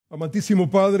Amantísimo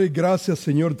Padre, gracias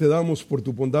Señor te damos por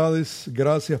tus bondades,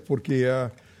 gracias porque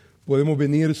podemos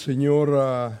venir Señor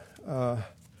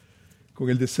con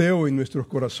el deseo en nuestros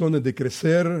corazones de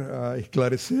crecer, a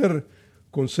esclarecer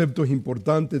conceptos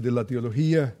importantes de la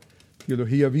teología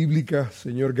bíblica.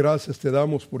 Señor, gracias te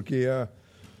damos porque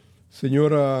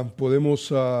Señor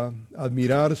podemos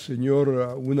admirar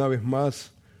Señor una vez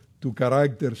más tu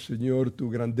carácter, Señor, tu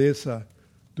grandeza,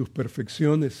 tus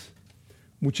perfecciones.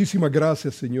 Muchísimas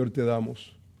gracias, Señor, te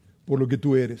damos por lo que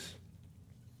tú eres.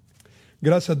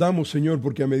 Gracias damos, Señor,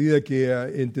 porque a medida que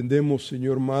entendemos,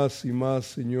 Señor, más y más,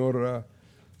 Señor,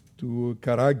 tu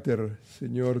carácter,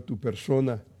 Señor, tu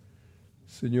persona,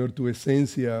 Señor, tu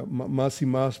esencia, más y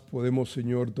más podemos,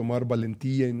 Señor, tomar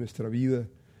valentía en nuestra vida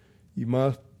y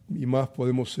más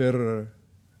podemos ser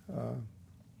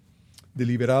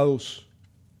deliberados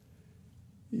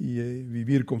y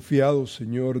vivir confiados,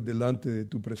 Señor, delante de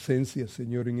tu presencia,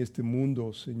 Señor, en este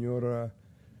mundo, Señor,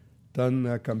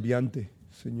 tan cambiante.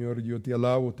 Señor, yo te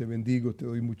alabo, te bendigo, te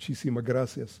doy muchísimas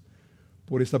gracias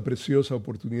por esta preciosa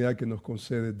oportunidad que nos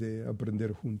concedes de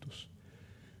aprender juntos.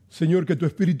 Señor, que tu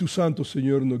Espíritu Santo,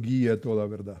 Señor, nos guíe a toda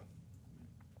verdad.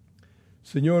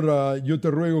 Señor, yo te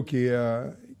ruego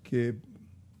que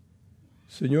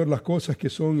Señor, las cosas que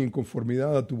son en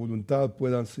conformidad a tu voluntad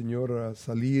puedan, Señor,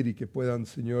 salir y que puedan,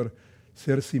 Señor,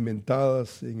 ser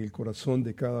cimentadas en el corazón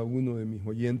de cada uno de mis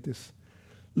oyentes.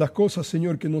 Las cosas,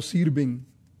 Señor, que no sirven,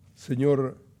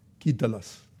 Señor,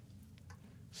 quítalas.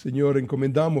 Señor,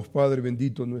 encomendamos, Padre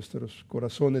bendito, nuestros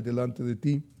corazones delante de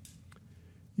ti.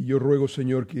 Y yo ruego,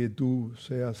 Señor, que tú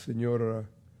seas, Señor,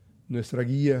 nuestra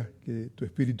guía, que tu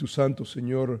Espíritu Santo,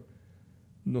 Señor,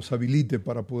 nos habilite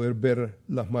para poder ver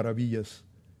las maravillas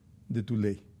de tu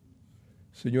ley.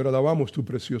 Señor, alabamos tu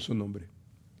precioso nombre.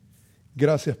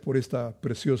 Gracias por esta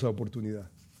preciosa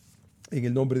oportunidad. En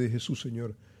el nombre de Jesús,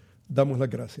 Señor, damos las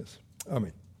gracias.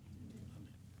 Amén.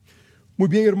 Muy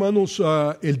bien, hermanos,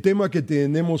 el tema que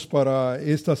tenemos para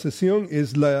esta sesión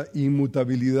es la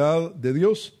inmutabilidad de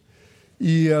Dios.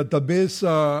 Y tal vez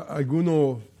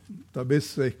alguno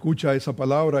escucha esa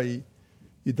palabra y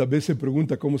tal vez se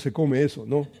pregunta cómo se come eso,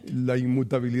 ¿no? La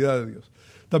inmutabilidad de Dios.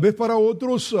 Tal vez para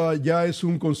otros ya es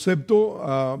un concepto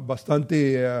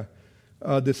bastante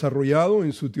desarrollado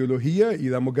en su teología y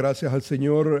damos gracias al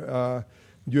Señor.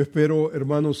 Yo espero,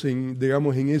 hermanos, en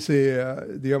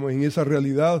esa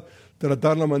realidad,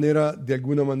 tratar de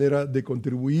alguna manera de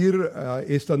contribuir.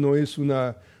 Esta no es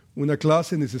una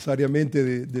clase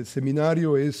necesariamente de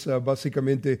seminario, es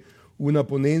básicamente una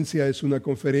ponencia, es una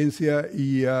conferencia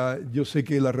y yo sé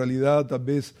que la realidad tal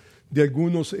vez de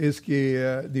algunos es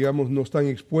que, no están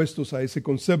expuestos a ese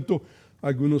concepto.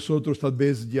 Algunos otros tal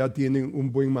vez ya tienen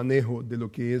un buen manejo de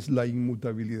lo que es la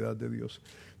inmutabilidad de Dios.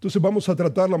 Entonces vamos a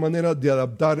tratar la manera de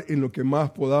adaptar en lo que más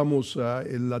podamos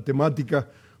en la temática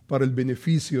para el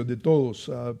beneficio de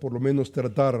todos, por lo menos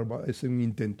tratar, es un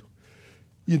intento.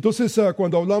 Y entonces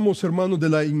cuando hablamos, hermanos, de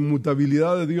la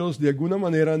inmutabilidad de Dios, de alguna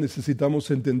manera necesitamos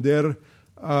entender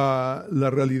la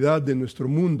realidad de nuestro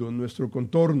mundo, nuestro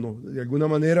contorno. De alguna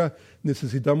manera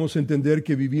necesitamos entender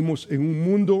que vivimos en un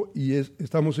mundo y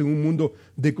estamos en un mundo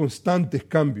de constantes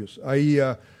cambios. Hay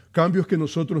cambios que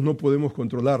nosotros no podemos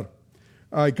controlar.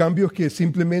 Hay cambios que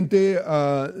simplemente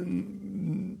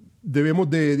debemos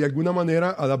de alguna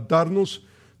manera adaptarnos.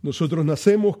 Nosotros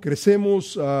nacemos,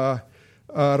 crecemos,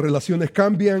 relaciones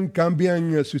cambian,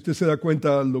 si usted se da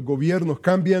cuenta, los gobiernos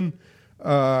cambian,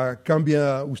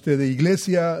 cambia usted de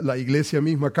iglesia, la iglesia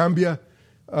misma cambia,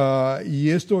 y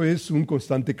esto es un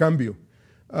constante cambio.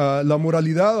 La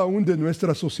moralidad aún de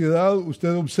nuestra sociedad,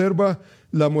 usted observa,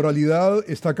 la moralidad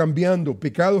está cambiando.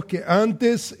 Pecados que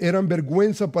antes eran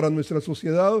vergüenza para nuestra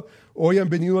sociedad, hoy han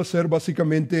venido a ser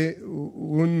básicamente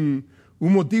un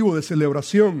motivo de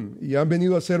celebración y han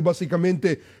venido a ser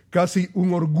básicamente casi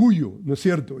un orgullo, ¿no es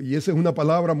cierto? Y esa es una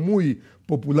palabra muy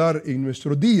popular en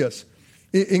nuestros días.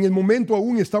 En el momento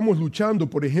aún estamos luchando,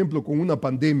 por ejemplo, con una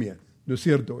pandemia, ¿no es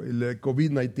cierto? El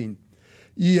COVID-19.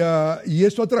 Y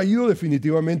esto ha traído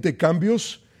definitivamente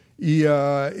cambios y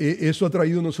eso ha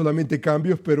traído no solamente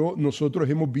cambios, pero nosotros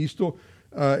hemos visto,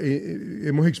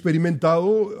 hemos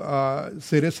experimentado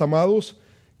seres amados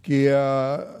que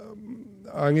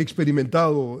han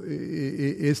experimentado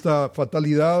esta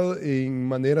fatalidad en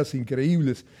maneras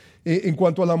increíbles. En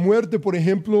cuanto a la muerte, por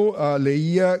ejemplo,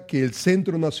 leía que el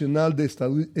Centro Nacional de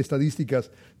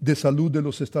Estadísticas de Salud de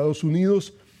los Estados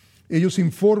Unidos, ellos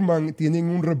informan, tienen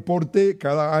un reporte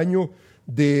cada año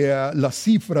de las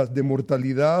cifras de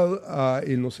mortalidad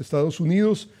en los Estados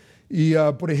Unidos y,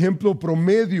 por ejemplo,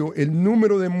 promedio, el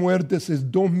número de muertes es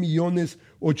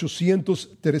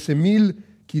 2.813.000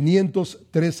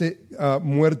 513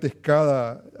 muertes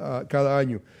cada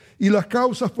año. Y las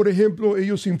causas, por ejemplo,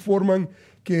 ellos informan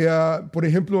que, por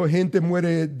ejemplo, gente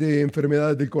muere de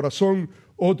enfermedades del corazón,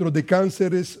 otros de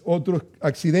cánceres, otros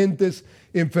accidentes,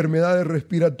 enfermedades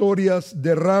respiratorias,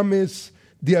 derrames,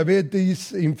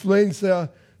 diabetes,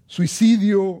 influenza,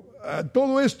 suicidio.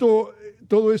 Todo esto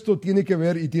tiene que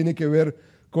ver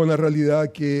con la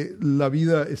realidad que la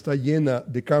vida está llena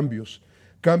de cambios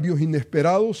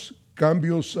inesperados,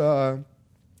 cambios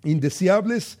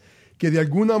indeseables que de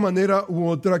alguna manera u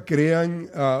otra crean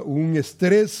un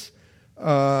estrés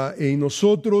en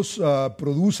nosotros,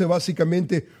 produce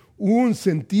básicamente un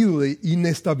sentido de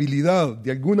inestabilidad.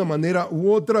 De alguna manera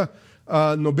u otra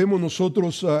nos vemos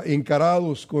nosotros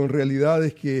encarados con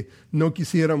realidades que no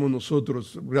quisiéramos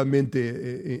nosotros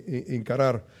realmente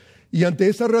encarar. Y ante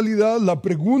esa realidad, la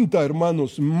pregunta,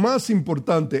 hermanos, más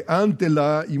importante ante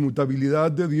la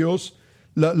inmutabilidad de Dios,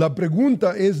 la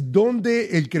pregunta es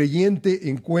 ¿dónde el creyente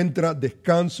encuentra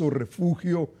descanso,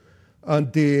 refugio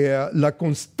ante la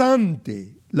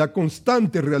constante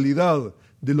realidad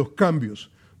de los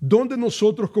cambios? ¿Dónde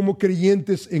nosotros como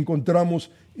creyentes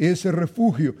encontramos ese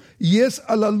refugio? Y es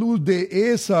a la luz de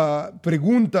esa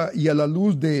pregunta y a la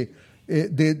luz de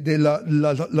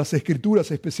las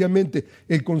Escrituras, especialmente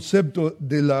el concepto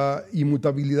de la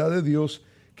inmutabilidad de Dios,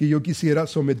 que yo quisiera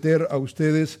someter a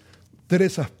ustedes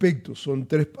tres aspectos. Son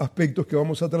tres aspectos que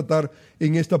vamos a tratar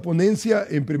en esta ponencia.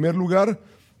 En primer lugar,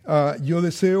 yo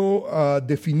deseo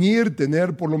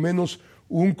tener por lo menos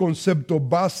un concepto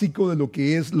básico de lo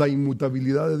que es la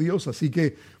inmutabilidad de Dios. Así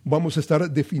que vamos a estar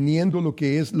definiendo lo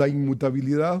que es la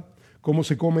inmutabilidad, cómo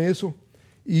se come eso.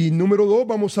 Y número 2,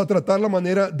 vamos a tratar la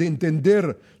manera de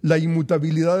entender la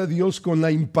inmutabilidad de Dios con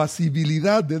la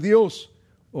impasibilidad de Dios.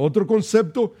 Otro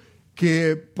concepto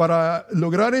que para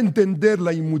lograr entender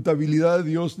la inmutabilidad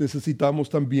de Dios necesitamos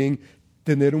también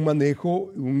tener un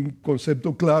manejo, un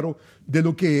concepto claro de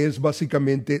lo que es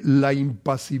básicamente la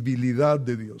impasibilidad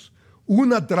de Dios.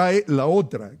 Una trae la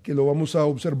otra, que lo vamos a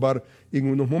observar en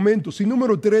unos momentos. Y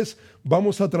número 3,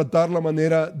 vamos a tratar la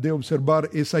manera de observar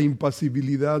esa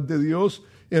impasibilidad de Dios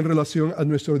en relación a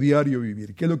nuestro diario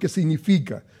vivir, qué es lo que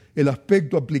significa el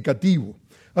aspecto aplicativo.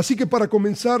 Así que para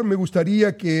comenzar me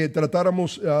gustaría que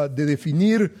tratáramos de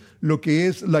definir lo que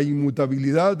es la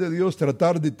inmutabilidad de Dios,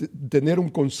 tratar de tener un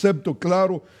concepto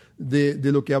claro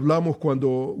de lo que hablamos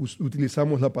cuando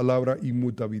utilizamos la palabra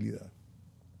inmutabilidad.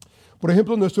 Por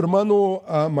ejemplo, nuestro hermano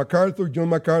John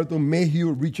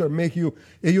MacArthur, Richard Mayhew,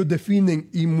 ellos definen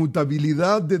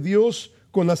inmutabilidad de Dios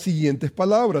con las siguientes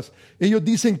palabras. Ellos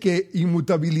dicen que la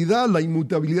inmutabilidad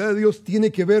de Dios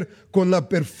tiene que ver con la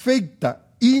perfecta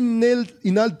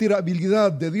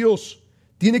inalterabilidad de Dios.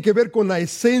 Tiene que ver con la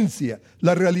esencia,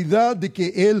 la realidad de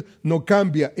que Él no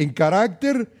cambia en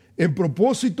carácter, en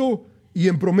propósito y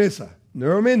en promesa.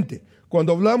 Nuevamente,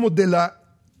 cuando hablamos de la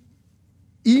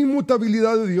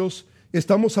inmutabilidad de Dios,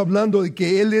 estamos hablando de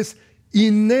que Él es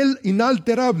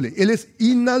inalterable. Él es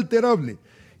inalterable.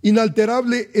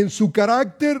 Inalterable en su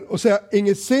carácter, o sea, en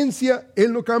esencia,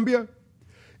 Él no cambia.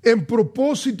 En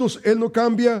propósitos, Él no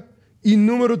cambia. Y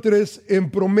número 3,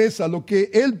 en promesa, lo que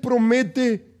Él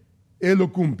promete, Él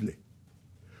lo cumple.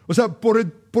 O sea,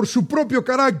 por su propio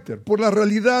carácter, por la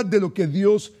realidad de lo que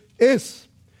Dios es.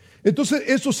 Entonces,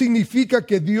 eso significa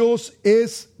que Dios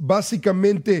es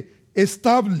básicamente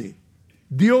estable.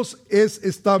 Dios es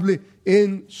estable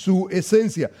en su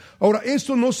esencia. Ahora,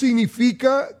 eso no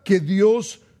significa que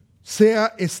Dios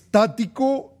sea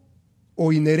estático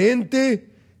o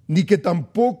inherente, ni que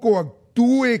tampoco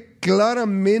actúe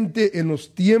claramente en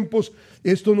los tiempos.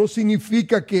 Esto no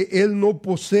significa que Él no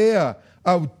posea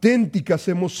auténticas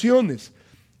emociones.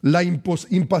 La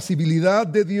impasibilidad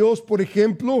de Dios, por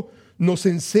ejemplo, nos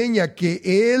enseña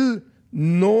que Él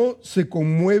no se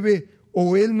conmueve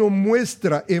o Él no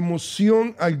muestra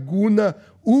emoción alguna,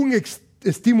 un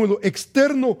estímulo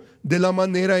externo de la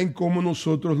manera en cómo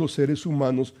nosotros los seres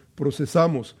humanos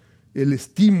procesamos el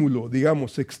estímulo,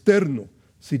 digamos, externo,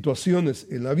 situaciones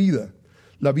en la vida.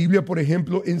 La Biblia, por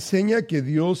ejemplo, enseña que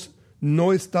Dios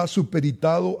no está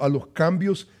supeditado a los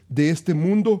cambios de este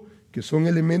mundo, que son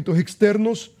elementos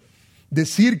externos.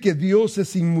 Decir que Dios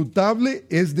es inmutable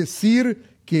es decir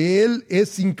que Él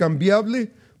es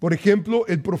incambiable. Por ejemplo,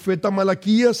 el profeta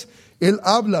Malaquías, él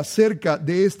habla acerca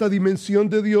de esta dimensión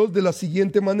de Dios de la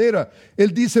siguiente manera.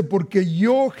 Él dice, porque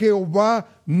yo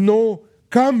Jehová no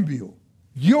cambio.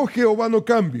 Yo Jehová no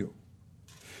cambio.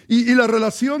 Y la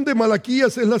relación de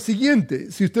Malaquías es la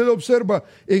siguiente. Si usted observa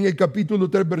en el capítulo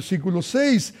 3, versículo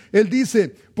 6, él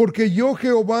dice, porque yo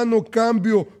Jehová no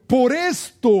cambio, por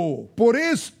esto,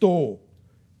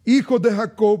 hijos de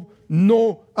Jacob,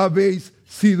 no habéis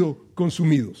sido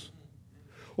consumidos.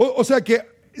 O sea que,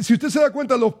 si usted se da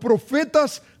cuenta, los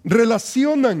profetas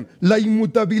relacionan la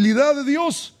inmutabilidad de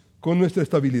Dios con nuestra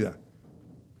estabilidad.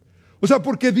 O sea,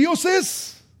 porque Dios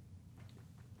es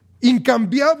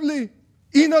incambiable,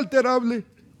 inalterable,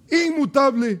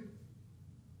 inmutable.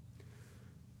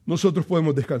 Nosotros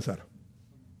podemos descansar.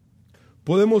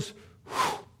 Podemos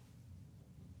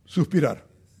suspirar.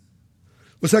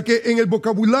 O sea que en el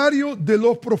vocabulario de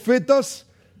los profetas,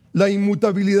 la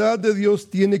inmutabilidad de Dios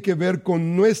tiene que ver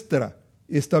con nuestra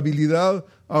estabilidad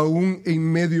aún en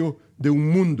medio de un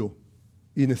mundo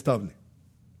inestable.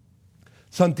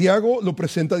 Santiago lo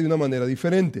presenta de una manera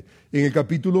diferente. En el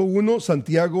capítulo 1,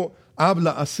 Santiago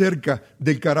habla acerca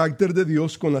del carácter de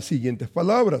Dios con las siguientes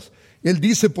palabras. Él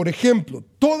dice, por ejemplo,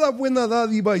 toda buena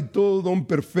dádiva y todo don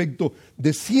perfecto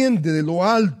desciende de lo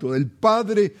alto, del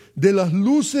Padre de las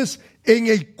luces, en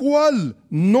el cual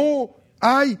no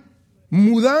hay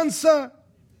mudanza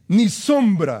ni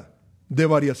sombra de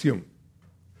variación.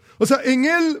 O sea, en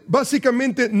Él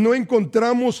básicamente no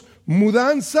encontramos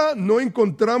mudanza, no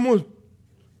encontramos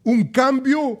un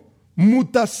cambio,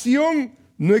 mutación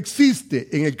no existe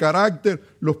en el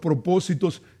carácter, los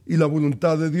propósitos y la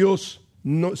voluntad de Dios.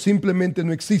 No, simplemente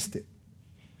no existe.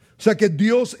 O sea que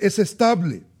Dios es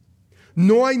estable.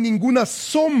 No hay ninguna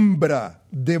sombra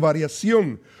de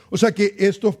variación. O sea que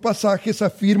estos pasajes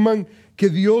afirman que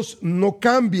Dios no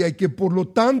cambia y que por lo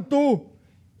tanto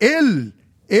Él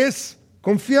es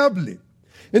confiable.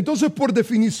 Entonces, por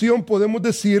definición, podemos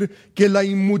decir que la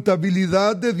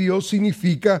inmutabilidad de Dios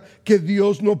significa que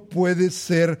Dios no puede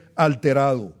ser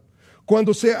alterado.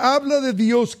 Cuando se habla de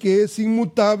Dios que es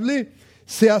inmutable,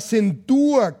 se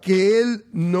acentúa que Él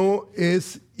no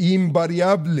es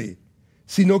invariable,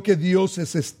 sino que Dios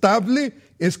es estable,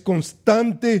 es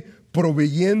constante,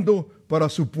 proveyendo para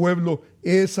su pueblo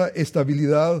esa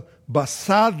estabilidad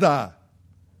basada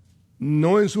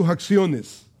no en sus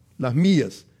acciones, las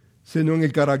mías, sino en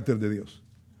el carácter de Dios.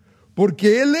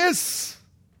 Porque Él es,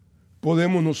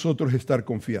 podemos nosotros estar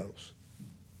confiados.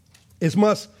 Es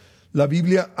más, la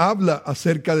Biblia habla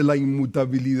acerca de la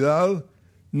inmutabilidad,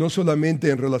 no solamente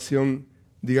en relación,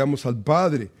 digamos, al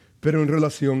Padre, pero en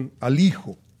relación al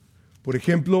Hijo. Por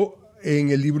ejemplo, en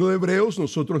el libro de Hebreos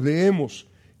nosotros leemos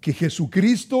que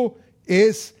Jesucristo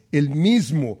es el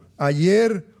mismo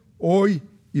ayer, hoy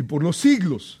y por los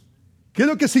siglos. ¿Qué es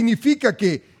lo que significa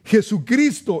que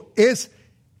Jesucristo es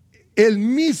el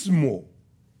mismo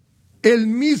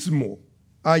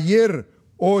ayer,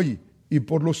 hoy y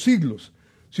por los siglos?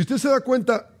 Si usted se da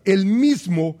cuenta, el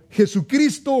mismo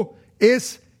Jesucristo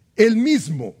es el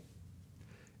mismo.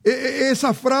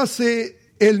 Esa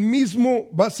frase, el mismo,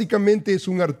 básicamente es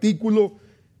un artículo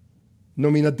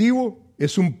nominativo,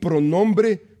 es un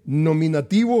pronombre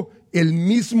nominativo. El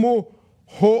mismo,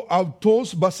 ho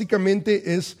autos,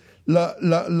 básicamente es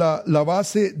la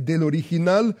base del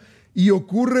original, y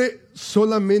ocurre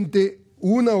solamente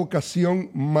una ocasión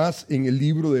más en el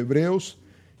libro de Hebreos,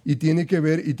 y tiene que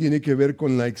ver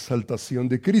con la exaltación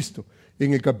de Cristo.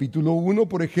 En el capítulo 1,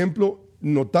 por ejemplo,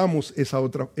 notamos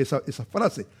esa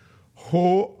frase,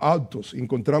 ho autos.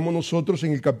 Encontramos nosotros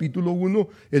en el capítulo 1,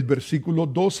 el versículo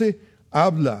 12,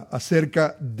 habla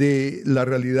acerca de la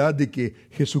realidad de que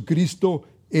Jesucristo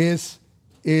es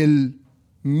el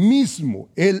mismo.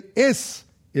 Él es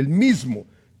el mismo.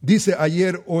 Dice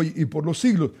ayer, hoy y por los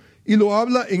siglos. Y lo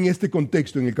habla en este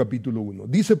contexto, en el capítulo 1.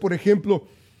 Dice, por ejemplo,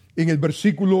 en el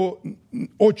versículo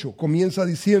 8, comienza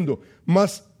diciendo,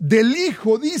 mas del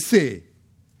Hijo dice.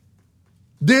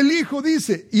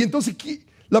 Y entonces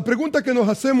la pregunta que nos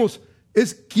hacemos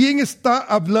es, ¿quién está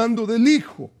hablando del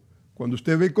Hijo? Cuando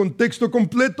usted ve el contexto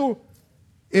completo,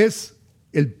 es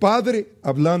el Padre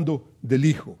hablando del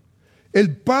Hijo.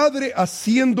 El Padre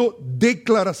haciendo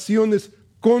declaraciones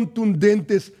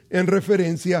contundentes en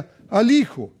referencia al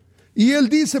Hijo. Y Él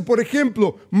dice, por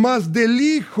ejemplo, mas del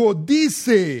Hijo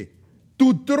dice,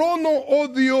 tu trono, oh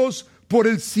Dios, por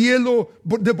el siglo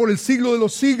de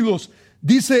los siglos.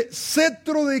 Dice,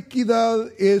 cetro de equidad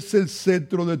es el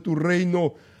cetro de tu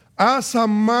reino. Has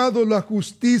amado la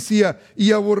justicia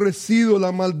y aborrecido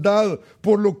la maldad,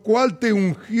 por lo cual te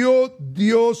ungió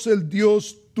Dios, el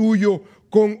Dios tuyo,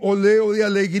 con oleo de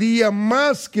alegría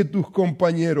más que tus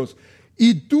compañeros.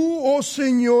 Y tú, oh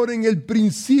Señor, en el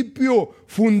principio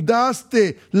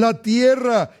fundaste la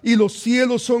tierra y los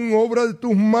cielos son obra de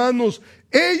tus manos.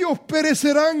 Ellos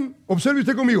perecerán, observe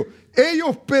usted conmigo,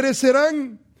 ellos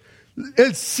perecerán,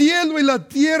 el cielo y la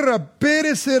tierra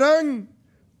perecerán,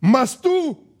 mas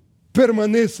tú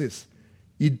permaneces.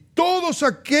 Y todos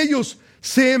aquellos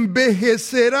se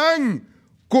envejecerán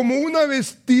como una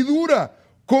vestidura,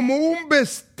 como un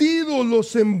vestido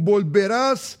los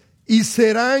envolverás y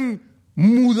serán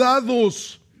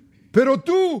mudados, pero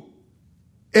tú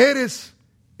eres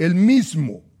el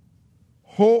mismo,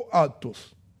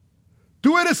 hoatos.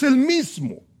 Tú eres el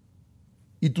mismo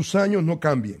y tus años no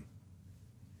cambian.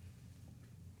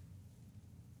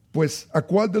 Pues, ¿a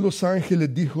cuál de los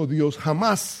ángeles dijo Dios?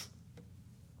 Jamás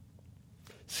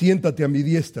siéntate a mi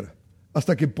diestra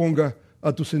hasta que ponga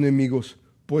a tus enemigos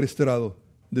por estrado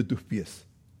de tus pies.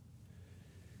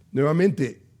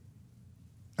 Nuevamente,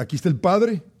 aquí está el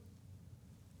Padre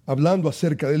hablando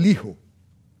acerca del Hijo.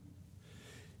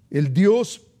 El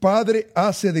Dios Padre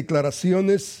hace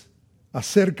declaraciones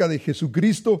acerca de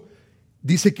Jesucristo.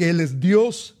 Dice que Él es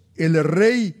Dios, Él es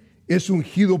Rey, es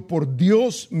ungido por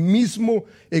Dios mismo.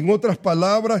 En otras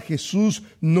palabras, Jesús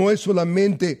no es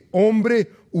solamente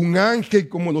hombre, un ángel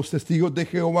como los testigos de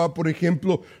Jehová, por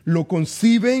ejemplo, lo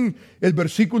conciben. El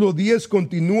versículo 10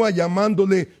 continúa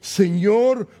llamándole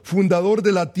Señor, fundador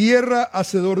de la tierra,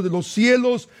 hacedor de los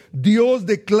cielos. Dios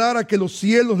declara que los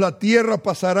cielos, la tierra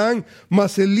pasarán,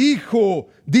 mas el Hijo,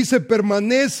 dice,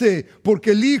 permanece,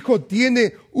 porque el Hijo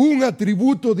tiene un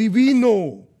atributo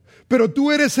divino. Pero tú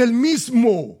eres el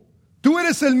mismo. Tú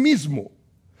eres el mismo.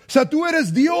 O sea, tú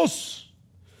eres Dios.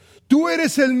 Tú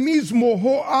eres el mismo,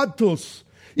 Hoatos.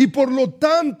 Y por lo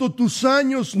tanto tus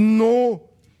años no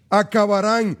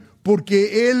acabarán,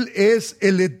 porque Él es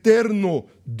el eterno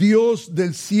Dios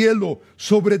del cielo,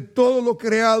 sobre todo lo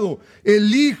creado.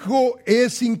 El Hijo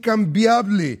es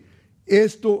incambiable.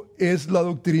 Esto es la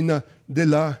doctrina de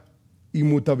la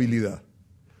inmutabilidad.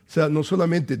 O sea, no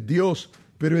solamente Dios,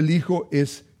 pero el Hijo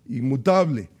es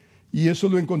inmutable. Y eso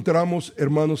lo encontramos,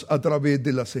 hermanos, a través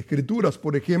de las Escrituras.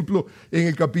 Por ejemplo, en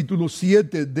el capítulo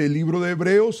 7 del libro de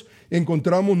Hebreos,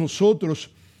 encontramos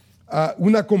nosotros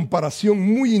una comparación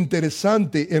muy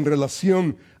interesante en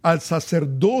relación al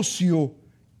sacerdocio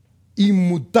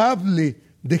inmutable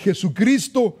de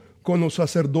Jesucristo con los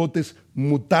sacerdotes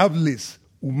mutables,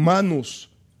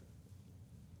 humanos,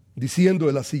 diciendo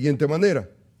de la siguiente manera.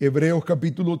 Hebreos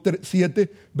capítulo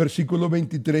 7, versículos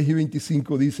 23 y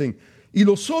 25 dicen: y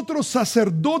los otros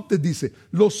sacerdotes, dice,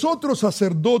 los otros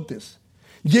sacerdotes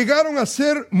llegaron a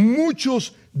ser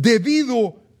muchos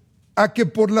debido a que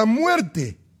por la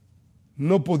muerte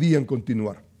no podían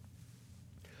continuar.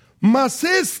 Mas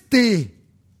el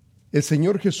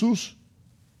Señor Jesús,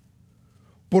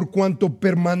 por cuanto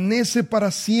permanece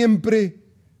para siempre,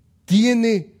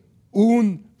 tiene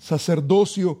un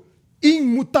sacerdocio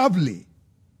inmutable.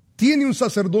 Tiene un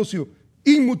sacerdocio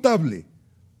inmutable,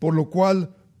 por lo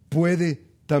cual puede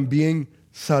también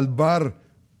salvar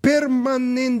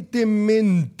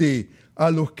permanentemente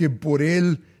a los que por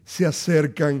Él se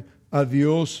acercan a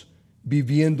Dios,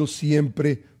 viviendo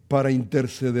siempre para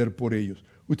interceder por ellos.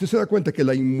 Usted se da cuenta que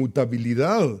la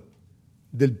inmutabilidad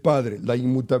del Padre, la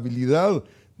inmutabilidad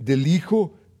del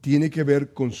Hijo, tiene que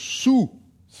ver con su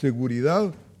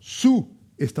seguridad, su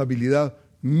estabilidad,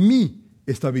 mi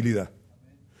estabilidad.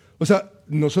 O sea,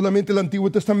 no solamente el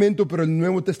Antiguo Testamento, pero el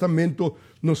Nuevo Testamento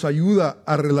nos ayuda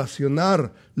a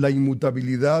relacionar la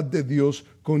inmutabilidad de Dios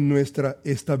con nuestra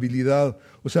estabilidad.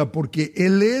 O sea, porque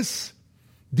Él es,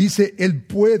 dice, Él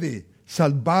puede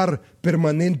salvar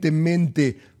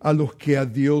permanentemente a los que a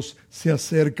Dios se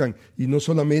acercan. Y no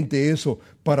solamente eso,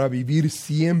 para vivir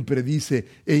siempre, dice,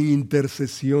 en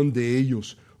intercesión de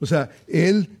ellos. O sea,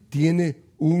 Él tiene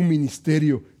un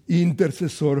ministerio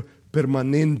intercesor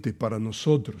permanente para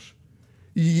nosotros.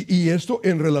 Y esto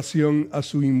en relación a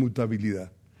su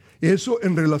inmutabilidad. Eso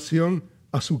en relación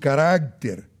a su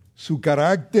carácter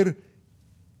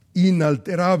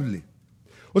inalterable.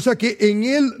 O sea que en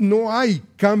Él no hay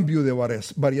cambio de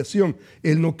variación.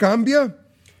 Él no cambia,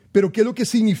 pero ¿qué es lo que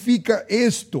significa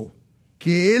esto?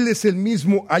 Que Él es el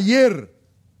mismo ayer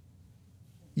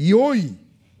y hoy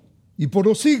y por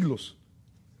los siglos.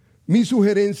 Mi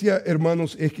sugerencia,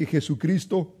 hermanos, es que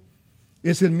Jesucristo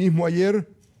es el mismo ayer,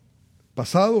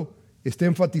 pasado. Está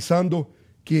enfatizando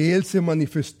que Él se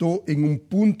manifestó en un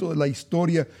punto de la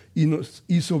historia y nos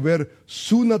hizo ver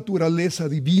su naturaleza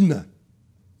divina.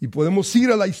 Y podemos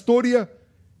ir a la historia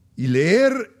y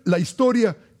leer la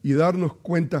historia y darnos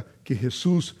cuenta que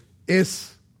Jesús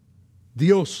es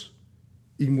Dios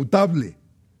inmutable,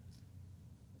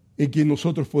 en quien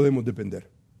nosotros podemos depender.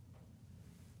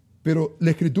 Pero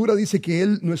la Escritura dice que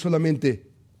Él no es solamente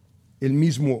el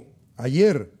mismo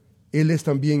ayer, Él es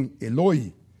también el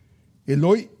hoy. El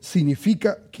hoy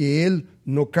significa que Él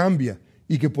no cambia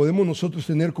y que podemos nosotros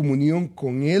tener comunión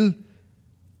con Él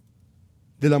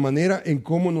de la manera en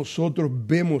cómo nosotros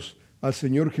vemos al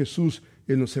Señor Jesús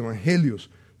en los evangelios.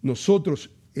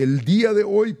 Nosotros el día de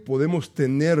hoy podemos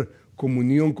tener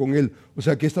comunión con Él. O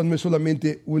sea que esta no es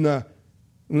solamente una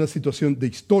situación de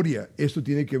historia, esto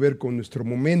tiene que ver con nuestro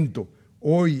momento,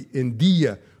 Hoy en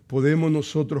día podemos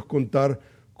nosotros contar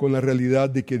con la realidad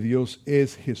de que Dios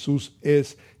es, Jesús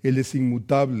es, Él es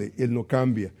inmutable, Él no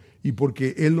cambia. Y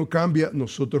porque Él no cambia,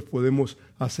 nosotros podemos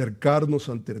acercarnos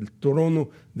ante el trono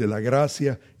de la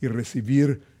gracia y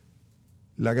recibir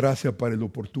la gracia para el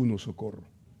oportuno socorro.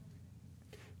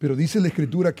 Pero dice la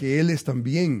Escritura que Él es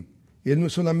también, Él no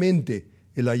es solamente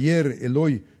el ayer, el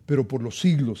hoy, pero por los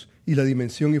siglos, y la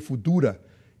dimensión es futura.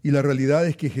 Y la realidad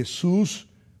es que Jesús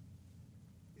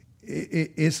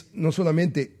es no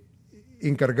solamente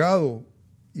encargado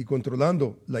y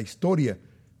controlando la historia,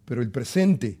 pero el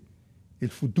presente, el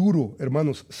futuro,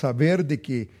 hermanos, saber de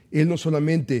que Él no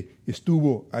solamente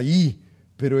estuvo allí,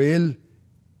 pero Él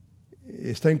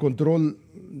está en control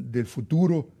del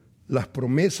futuro, las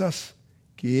promesas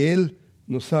que Él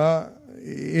nos ha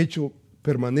hecho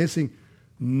permanecen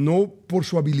no por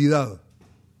su habilidad,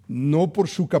 no por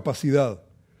su capacidad,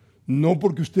 no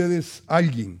porque usted es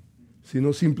alguien,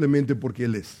 sino simplemente porque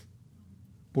Él es.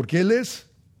 Porque Él es,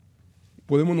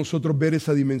 podemos nosotros ver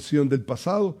esa dimensión del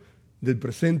pasado, del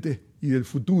presente y del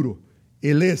futuro.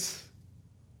 Él es,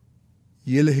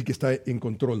 y Él es el que está en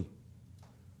control,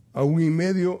 aún en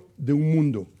medio de un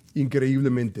mundo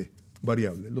increíblemente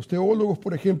variable. Los teólogos,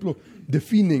 por ejemplo,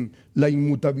 definen la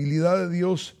inmutabilidad de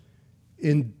Dios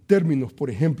en términos, por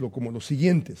ejemplo, como los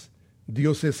siguientes.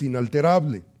 Dios es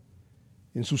inalterable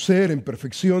en su ser, en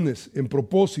perfecciones, en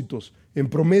propósitos, en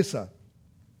promesa.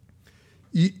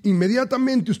 Y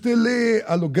inmediatamente usted lee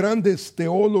a los grandes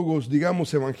teólogos,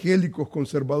 digamos, evangélicos,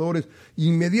 conservadores,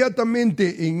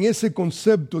 inmediatamente en ese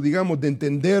concepto, digamos, de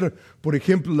entender, por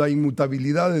ejemplo, la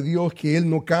inmutabilidad de Dios, que Él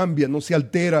no cambia, no se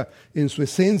altera en su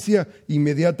esencia,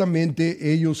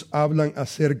 inmediatamente ellos hablan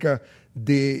acerca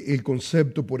del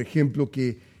concepto, por ejemplo,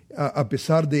 que a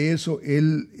pesar de eso,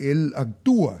 Él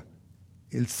actúa,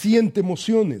 Él siente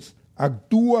emociones,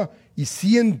 actúa y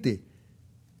siente,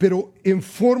 pero en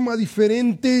forma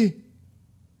diferente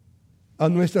a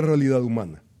nuestra realidad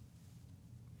humana.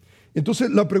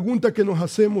 Entonces, la pregunta que nos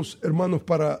hacemos, hermanos,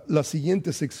 para la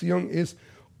siguiente sección es: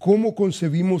 ¿cómo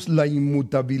concebimos la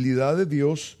inmutabilidad de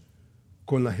Dios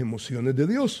con las emociones de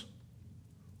Dios?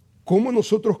 ¿Cómo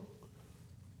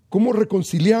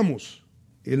reconciliamos?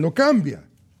 Él no cambia,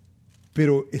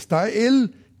 pero ¿está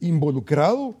Él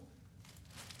involucrado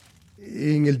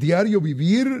en el diario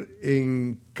vivir,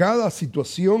 en cada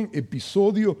situación,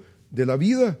 episodio de la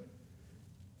vida?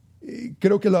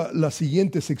 Creo que la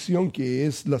siguiente sección, que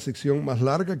es la sección más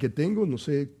larga que tengo, no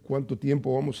sé cuánto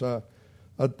tiempo vamos a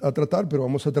tratar, pero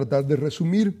vamos a tratar de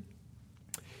resumir.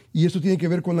 Y esto tiene que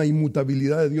ver con la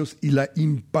inmutabilidad de Dios y la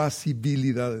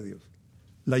impasibilidad de Dios.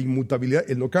 La inmutabilidad,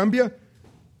 Él no cambia,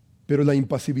 pero la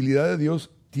impasibilidad de Dios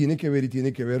tiene que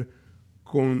ver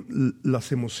con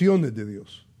las emociones de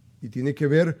Dios. Y tiene que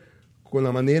ver con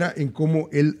la manera en cómo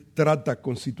Él trata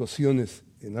con situaciones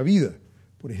en la vida.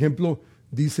 Por ejemplo,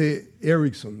 dice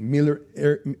Miller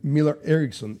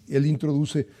Erickson, él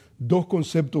introduce dos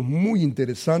conceptos muy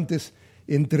interesantes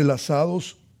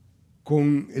entrelazados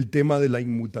con el tema de la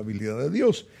inmutabilidad de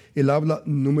Dios. Él habla,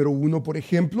 número uno, por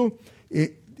ejemplo,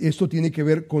 esto tiene que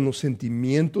ver con los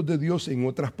sentimientos de Dios. En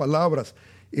otras palabras,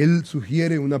 él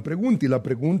sugiere una pregunta, y la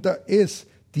pregunta es: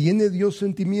 ¿tiene Dios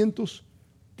sentimientos?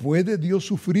 ¿Puede Dios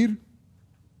sufrir?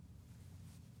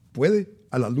 ¿Puede,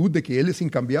 a la luz de que Él es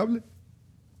incambiable?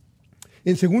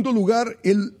 En segundo lugar,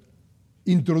 él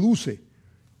introduce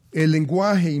el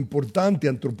lenguaje importante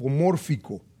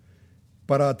antropomórfico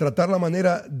para tratar la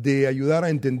manera de ayudar a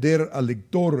entender al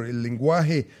lector. El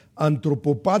lenguaje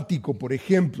antropopático, por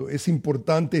ejemplo, es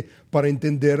importante para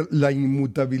entender la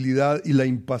inmutabilidad y la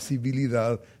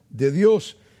impasibilidad de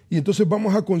Dios. Y entonces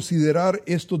vamos a considerar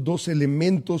estos dos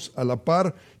elementos a la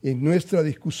par en nuestra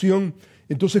discusión.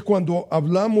 Entonces, cuando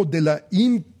hablamos de la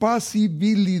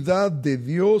impasibilidad de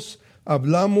Dios,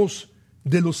 hablamos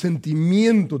de los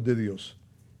sentimientos de Dios.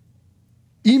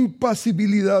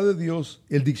 Impasibilidad de Dios,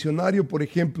 el diccionario, por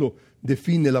ejemplo,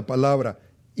 define la palabra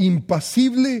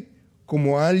impasible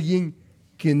como alguien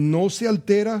que no se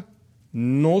altera,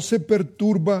 no se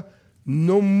perturba,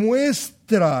 no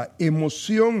muestra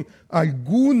emoción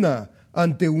alguna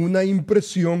ante una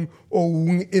impresión o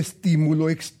un estímulo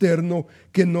externo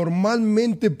que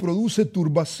normalmente produce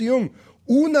turbación.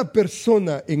 Una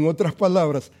persona, en otras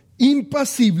palabras,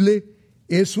 impasible,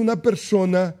 es una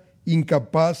persona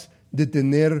incapaz de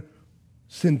tener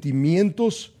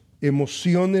sentimientos,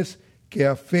 emociones que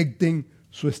afecten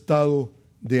su estado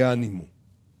de ánimo.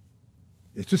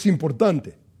 Esto es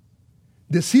importante.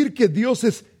 Decir que Dios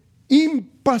es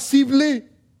impasible,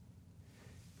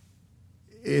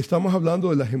 estamos hablando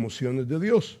de las emociones de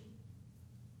Dios.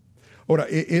 Ahora,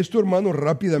 esto, hermanos,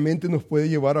 rápidamente nos puede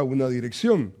llevar a una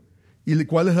dirección. ¿Y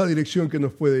cuál es la dirección que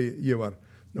nos puede llevar?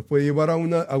 Nos puede llevar a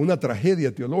una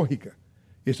tragedia teológica.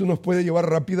 Eso nos puede llevar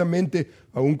rápidamente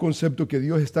a un concepto que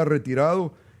Dios está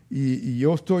retirado y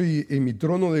yo estoy en mi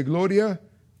trono de gloria,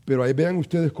 pero ahí vean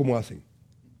ustedes cómo hacen.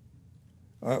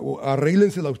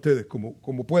 Arréglensela ustedes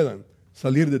como puedan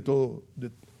salir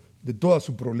de toda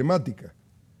su problemática.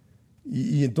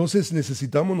 Y entonces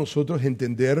necesitamos nosotros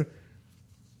entender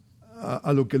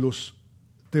a lo que los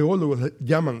teólogos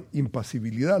llaman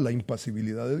impasibilidad, la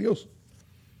impasibilidad de Dios.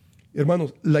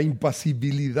 Hermanos, la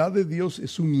impasibilidad de Dios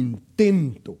es un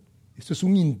intento, esto es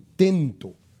un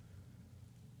intento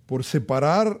por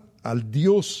separar al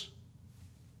Dios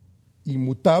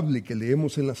inmutable que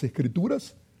leemos en las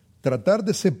Escrituras, tratar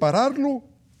de separarlo,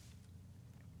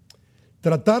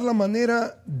 tratar la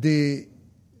manera de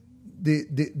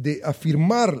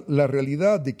afirmar la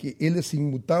realidad de que Él es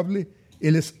inmutable,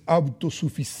 Él es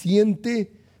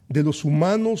autosuficiente de los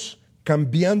humanos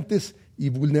cambiantes y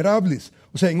vulnerables.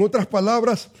 O sea, en otras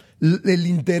palabras, el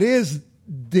interés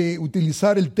de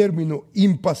utilizar el término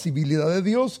impasibilidad de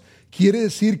Dios quiere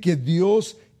decir que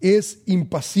Dios es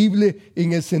impasible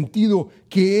en el sentido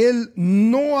que Él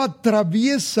no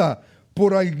atraviesa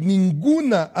por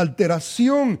ninguna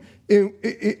alteración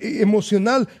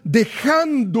emocional,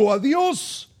 dejando a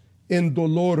Dios en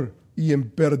dolor y en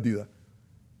pérdida.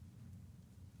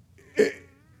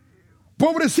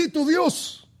 Pobrecito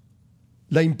Dios.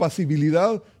 La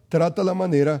impasibilidad trata la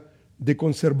manera de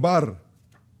conservar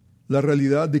la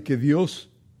realidad de que Dios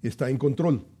está en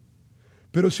control.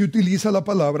 Pero se utiliza la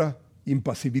palabra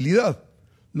impasibilidad.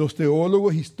 Los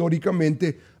teólogos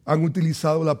históricamente han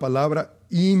utilizado la palabra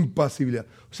impasibilidad.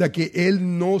 O sea que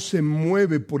Él no se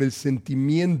mueve por el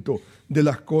sentimiento de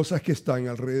las cosas que están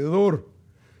alrededor,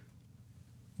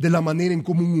 de la manera en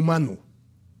como un humano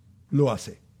lo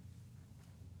hace.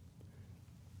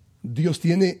 Dios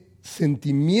tiene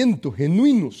sentimientos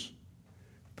genuinos,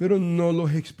 pero no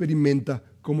los experimenta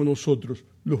como nosotros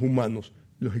los humanos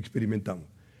los experimentamos.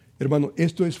 Hermano,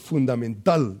 esto es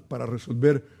fundamental para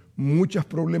resolver muchas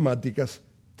problemáticas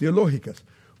teológicas.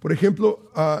 Por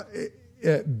ejemplo,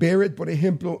 Barrett,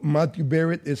 Matthew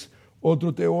Barrett es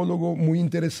otro teólogo muy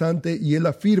interesante y él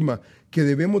afirma que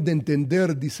debemos de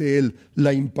entender, dice él,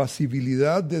 la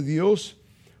impasibilidad de Dios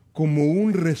como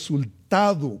un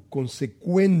resultado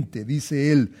consecuente,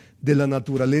 dice él, de la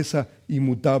naturaleza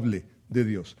inmutable de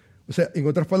Dios. O sea, en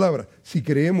otras palabras, si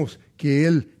creemos que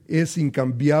Él es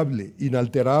incambiable,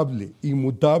 inalterable,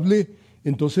 inmutable,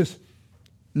 entonces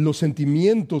los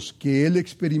sentimientos que Él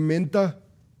experimenta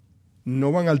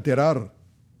no van a alterar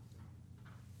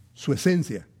su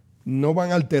esencia, no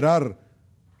van a alterar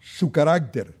su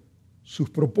carácter, sus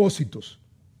propósitos.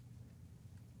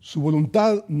 Su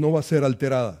voluntad no va a ser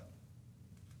alterada.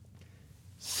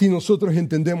 Si nosotros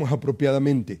entendemos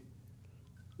apropiadamente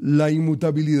la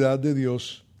inmutabilidad de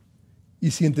Dios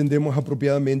y si entendemos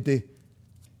apropiadamente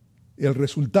el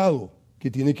resultado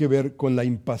que tiene que ver con la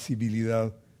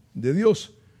impasibilidad de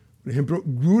Dios. Por ejemplo,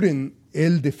 Gruden,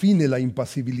 él define la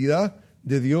impasibilidad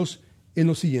de Dios en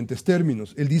los siguientes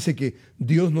términos. Él dice que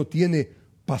Dios no tiene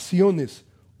pasiones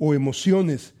o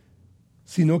emociones,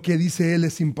 sino que dice él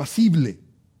es impasible.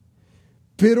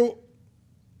 Pero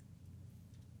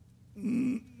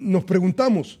nos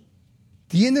preguntamos,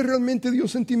 ¿tiene realmente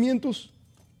Dios sentimientos?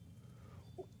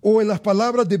 O en las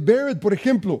palabras de Barrett, por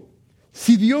ejemplo,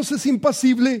 si Dios es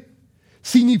impasible,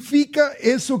 ¿significa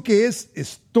eso que es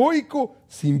estoico,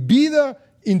 sin vida,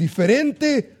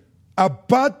 indiferente,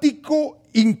 apático,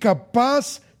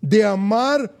 incapaz de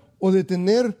amar o de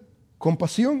tener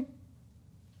compasión?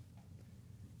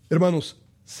 Hermanos,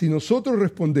 si nosotros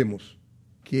respondemos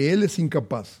que Él es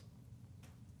incapaz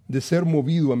de ser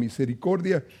movido a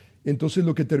misericordia, entonces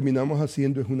lo que terminamos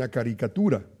haciendo es una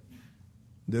caricatura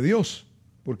de Dios,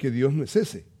 porque Dios no es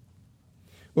ese.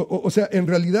 O sea, en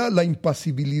realidad la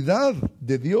impasibilidad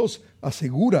de Dios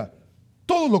asegura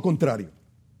todo lo contrario.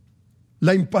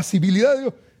 La impasibilidad de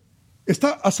Dios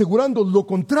está asegurando lo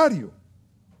contrario.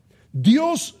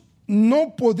 Dios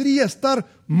no podría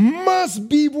estar más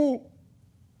vivo,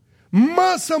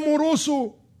 más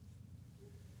amoroso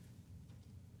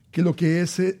que lo que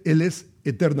Él es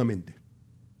eternamente.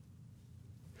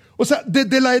 O sea,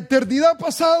 desde la eternidad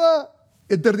pasada,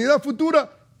 eternidad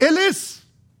futura, Él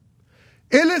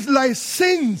es la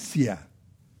esencia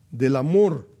del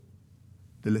amor,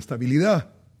 de la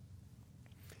estabilidad.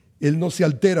 Él no se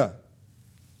altera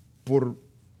por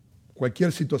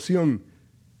cualquier situación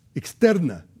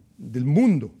externa del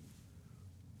mundo.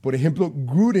 Por ejemplo,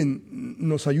 Gruden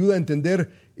nos ayuda a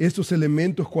entender estos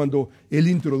elementos cuando él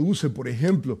introduce, por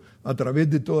ejemplo, a través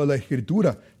de toda la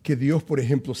Escritura, que Dios, por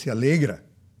ejemplo, se alegra,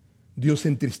 Dios se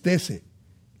entristece,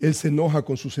 Él se enoja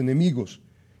con sus enemigos.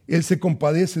 Él se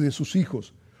compadece de sus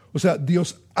hijos. O sea,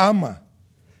 Dios ama.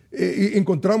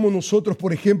 Encontramos nosotros,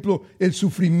 por ejemplo, el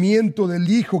sufrimiento del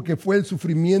Hijo, que fue el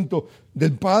sufrimiento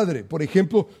del Padre. Por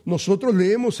ejemplo, nosotros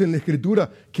leemos en la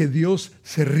Escritura que Dios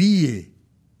se ríe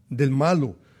del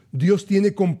malo. Dios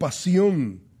tiene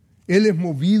compasión. Él es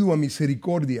movido a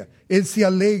misericordia. Él se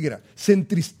alegra, se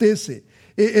entristece.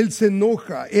 Él se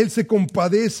enoja, Él se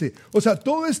compadece. O sea,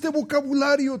 todo este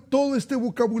vocabulario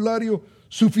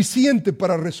suficiente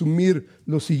para resumir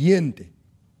lo siguiente.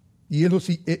 Y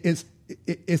es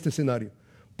este escenario.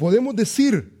 Podemos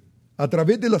decir a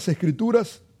través de las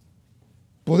Escrituras,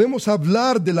 podemos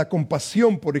hablar de la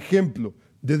compasión, por ejemplo,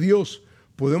 de Dios.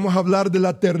 Podemos hablar de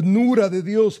la ternura de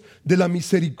Dios, de la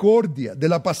misericordia, de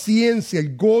la paciencia,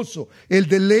 el gozo, el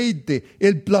deleite,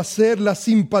 el placer, la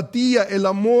simpatía, el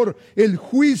amor, el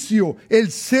juicio, el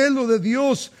celo de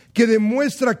Dios, que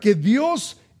demuestra que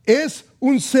Dios es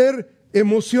un ser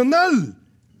emocional,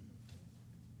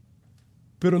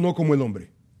 pero no como el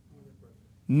hombre,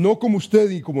 no como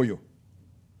usted y como yo.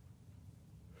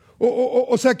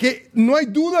 O sea que no hay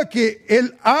duda que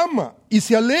Él ama y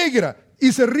se alegra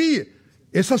y se ríe.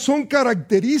 Esas son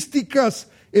características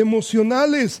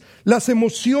emocionales. Las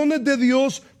emociones de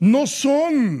Dios no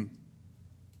son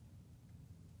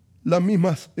las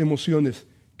mismas emociones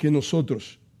que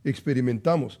nosotros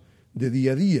experimentamos de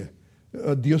día a día.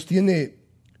 Dios tiene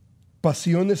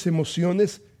pasiones,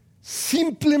 emociones,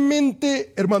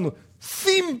 simplemente, hermano,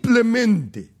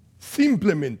 simplemente,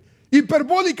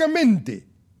 hiperbólicamente,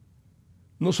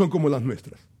 no son como las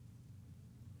nuestras.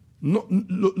 No,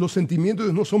 los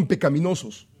sentimientos no son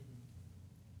pecaminosos.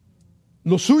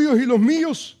 Los suyos y los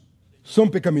míos son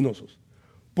pecaminosos.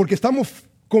 Porque estamos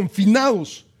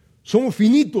confinados, somos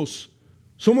finitos,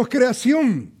 somos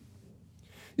creación.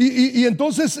 Y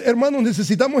entonces, hermanos,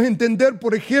 necesitamos entender,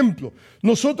 por ejemplo,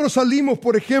 nosotros salimos,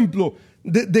 por ejemplo,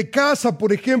 de casa,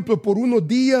 por ejemplo, por unos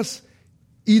días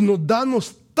y nos da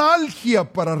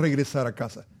nostalgia para regresar a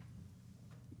casa.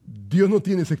 Dios no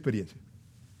tiene esa experiencia.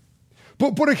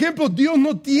 Por ejemplo, Dios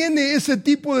no tiene ese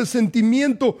tipo de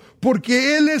sentimiento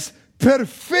porque Él es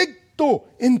perfecto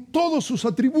en todos sus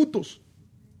atributos.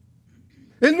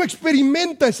 Él no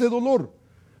experimenta ese dolor.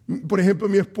 Por ejemplo,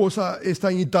 mi esposa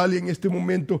está en Italia en este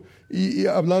momento y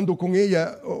hablando con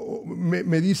ella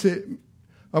me dice,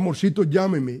 amorcito,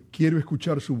 llámeme, quiero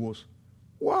escuchar su voz.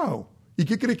 ¡Wow! ¿Y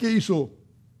qué cree que hizo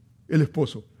el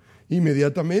esposo?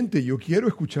 Inmediatamente, yo quiero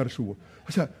escuchar su voz.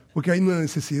 O sea, porque hay una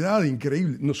necesidad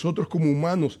increíble. Nosotros como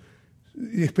humanos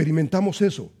experimentamos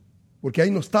eso, porque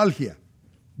hay nostalgia.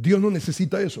 Dios no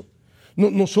necesita eso.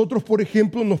 Nosotros, por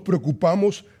ejemplo, nos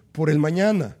preocupamos por el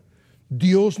mañana.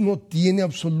 Dios no tiene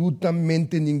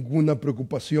absolutamente ninguna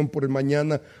preocupación por el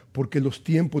mañana, porque los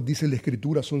tiempos, dice la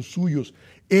Escritura, son suyos.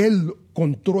 Él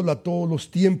controla todos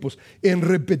los tiempos. En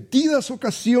repetidas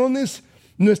ocasiones,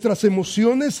 nuestras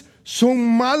emociones son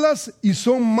malas y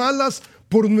son malas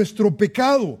por nuestro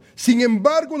pecado. Sin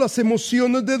embargo, las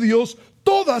emociones de Dios,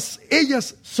 todas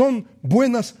ellas son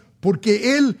buenas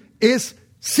porque Él es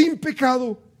sin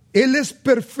pecado, Él es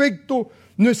perfecto.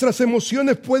 Nuestras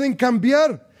emociones pueden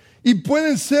cambiar y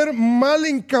pueden ser mal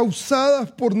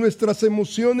encausadas por nuestras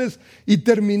emociones y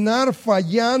terminar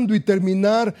fallando y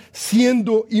terminar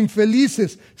siendo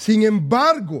infelices. Sin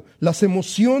embargo, las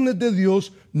emociones de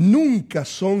Dios nunca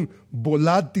son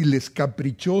volátiles,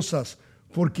 caprichosas,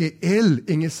 porque Él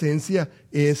en esencia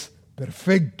es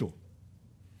perfecto.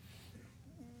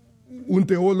 Un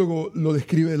teólogo lo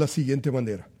describe de la siguiente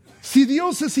manera: si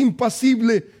Dios es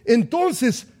impasible,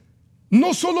 entonces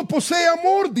no solo posee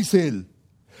amor, dice él,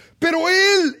 pero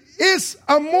Él es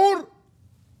amor,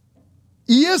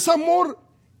 y es amor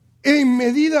en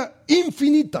medida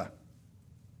infinita.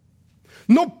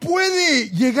 No puede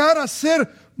llegar a ser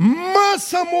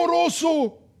más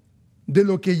amoroso de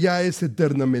lo que ya es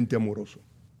eternamente amoroso.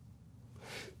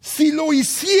 Si lo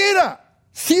hiciera,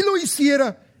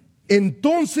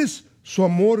 entonces su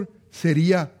amor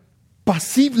sería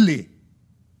pasible.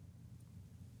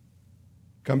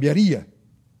 Cambiaría.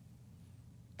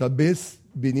 Tal vez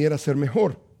viniera a ser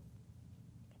mejor.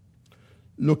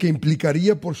 Lo que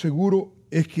implicaría, por seguro,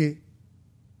 es que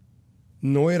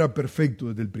no era perfecto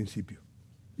desde el principio.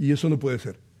 Y eso no puede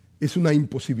ser. Es una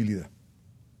imposibilidad.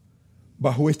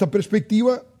 Bajo esta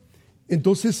perspectiva,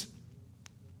 entonces,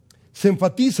 se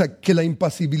enfatiza que la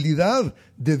impasibilidad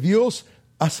de Dios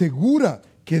asegura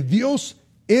que Dios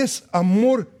es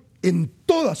amor en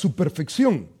toda su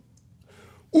perfección.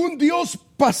 Un Dios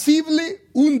pasible,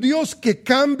 un Dios que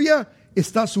cambia,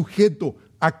 está sujeto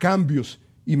a cambios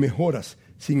y mejoras.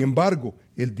 Sin embargo,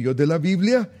 el Dios de la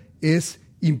Biblia es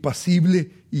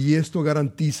impasible y esto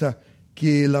garantiza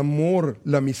que el amor,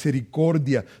 la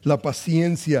misericordia, la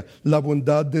paciencia, la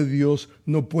bondad de Dios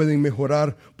no pueden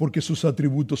mejorar porque sus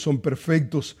atributos son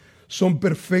perfectos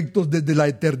desde la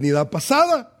eternidad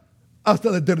pasada hasta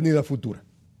la eternidad futura.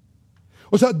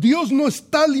 O sea, Dios no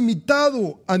está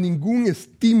limitado a ningún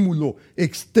estímulo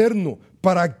externo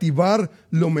para activar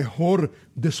lo mejor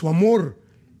de su amor.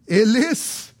 Él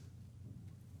es,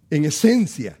 en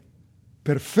esencia,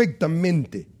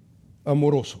 perfectamente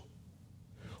amoroso.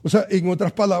 O sea, en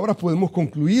otras palabras, podemos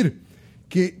concluir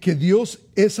que Dios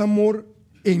es amor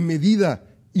en medida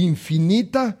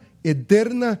infinita,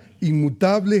 eterna,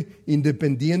 inmutable,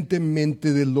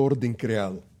 independientemente del orden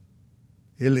creado.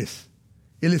 Él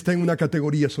está en una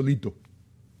categoría solito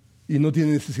y no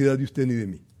tiene necesidad de usted ni de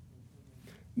mí.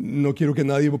 No quiero que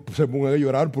nadie se ponga a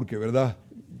llorar porque, ¿verdad?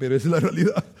 Pero esa es la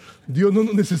realidad. Dios no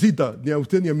nos necesita ni a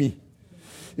usted ni a mí.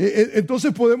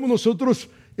 Entonces podemos nosotros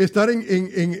estar en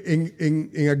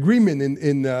agreement,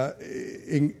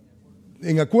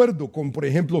 en acuerdo con, por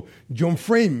ejemplo, John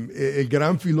Frame, el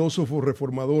gran filósofo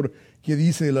reformador, que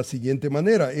dice de la siguiente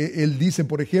manera. Él dice,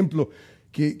 por ejemplo,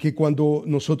 que cuando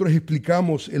nosotros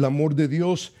explicamos el amor de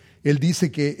Dios, él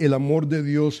dice que el amor de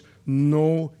Dios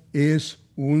no es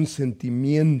un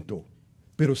sentimiento,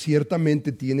 pero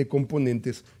ciertamente tiene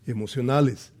componentes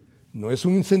emocionales. No es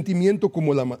un sentimiento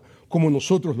como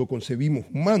nosotros lo concebimos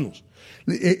humanos.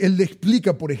 Él le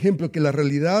explica, por ejemplo, que la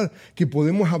realidad que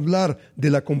podemos hablar de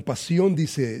la compasión,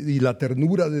 dice, y la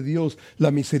ternura de Dios,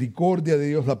 la misericordia de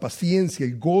Dios, la paciencia,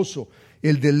 el gozo,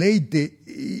 el deleite,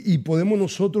 y podemos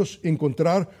nosotros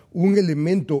encontrar un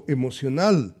elemento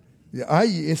emocional.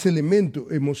 Hay ese elemento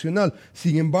emocional.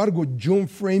 Sin embargo, John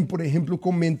Frame, por ejemplo,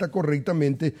 comenta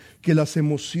correctamente que las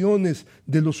emociones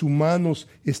de los humanos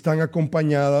están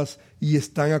acompañadas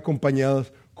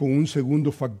con un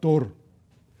segundo factor.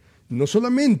 No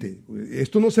solamente,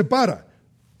 esto no separa,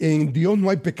 en Dios no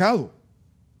hay pecado.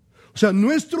 O sea,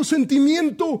 nuestro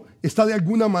sentimiento está de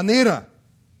alguna manera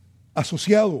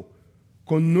asociado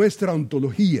con nuestra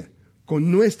ontología,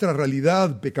 con nuestra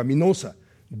realidad pecaminosa.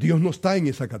 Dios no está en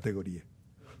esa categoría.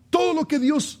 Todo lo que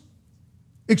Dios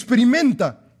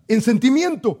experimenta en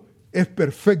sentimiento es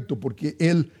perfecto porque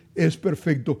Él es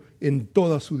perfecto en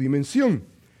toda su dimensión.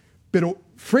 Pero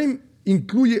Frame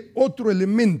incluye otro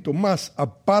elemento más,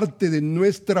 aparte de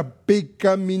nuestra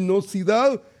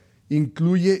pecaminosidad,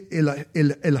 incluye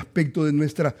el aspecto de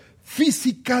nuestra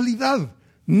fisicalidad.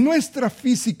 Nuestra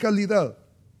fisicalidad.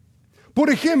 Por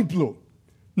ejemplo,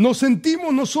 nos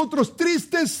sentimos nosotros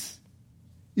tristes.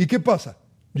 ¿Y qué pasa?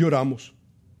 Lloramos.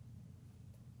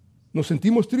 Nos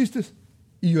sentimos tristes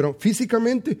y lloramos.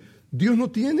 Físicamente, Dios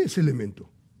no tiene ese elemento.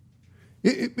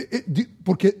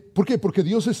 ¿Por qué? Porque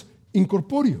Dios es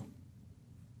incorpóreo.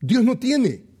 Dios no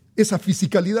tiene esa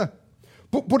fisicalidad.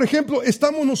 Por ejemplo,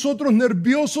 estamos nosotros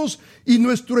nerviosos y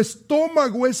nuestro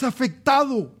estómago es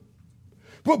afectado.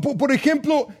 Por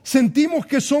ejemplo, sentimos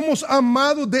que somos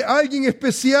amados de alguien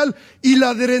especial y la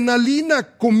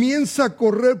adrenalina comienza a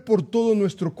correr por todo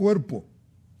nuestro cuerpo.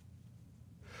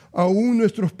 Aún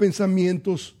nuestros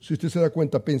pensamientos, si usted se da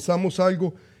cuenta, pensamos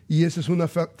algo y esa es una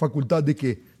facultad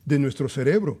de nuestro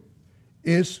cerebro.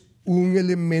 Es un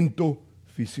elemento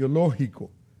fisiológico.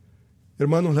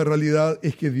 Hermanos, la realidad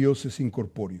es que Dios es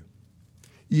incorpóreo.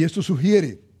 Y esto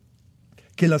sugiere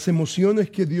que las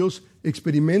emociones que Dios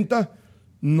experimenta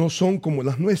no son como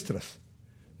las nuestras.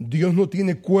 Dios no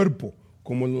tiene cuerpo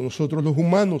como nosotros los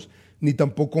humanos, ni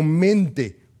tampoco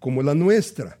mente como la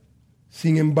nuestra.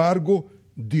 Sin embargo,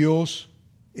 Dios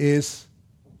es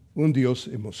un Dios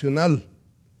emocional.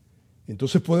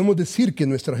 Entonces podemos decir que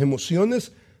nuestras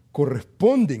emociones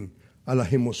corresponden a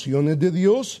las emociones de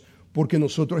Dios porque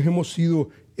nosotros hemos sido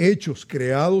hechos,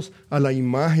 creados a la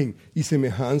imagen y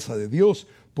semejanza de Dios.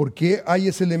 ¿Por qué hay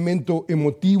ese elemento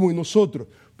emotivo en nosotros?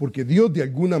 Porque Dios de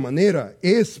alguna manera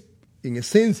es en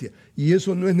esencia, y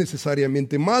eso no es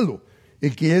necesariamente malo,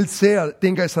 el que Él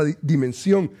tenga esa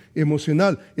dimensión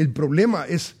emocional. El problema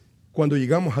es cuando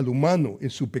llegamos al humano en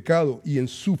su pecado y en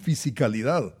su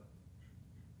fisicalidad.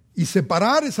 Y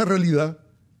separar esa realidad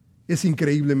es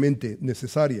increíblemente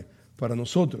necesaria para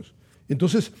nosotros.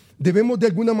 Entonces debemos de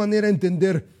alguna manera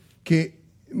entender que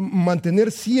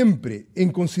mantener siempre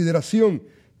en consideración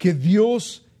que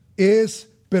Dios es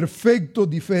perfecto,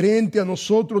 diferente a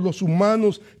nosotros los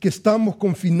humanos que estamos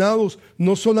confinados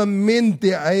no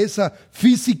solamente a esa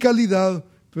fisicalidad,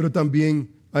 pero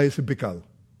también a ese pecado.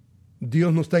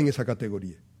 Dios no está en esa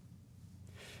categoría.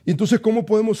 Entonces, ¿cómo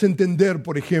podemos entender,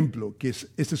 por ejemplo, que ese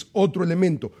es otro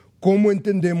elemento? ¿Cómo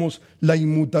entendemos la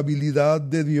inmutabilidad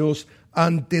de Dios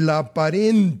ante la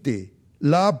aparente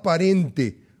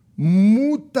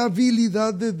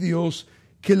mutabilidad de Dios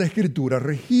que la Escritura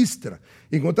registra.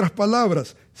 En otras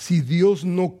palabras, si Dios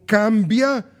no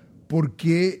cambia, ¿por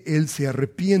qué Él se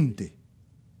arrepiente?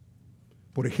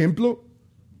 Por ejemplo,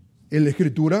 en la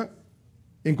Escritura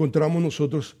encontramos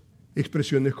nosotros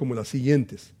expresiones como las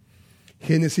siguientes.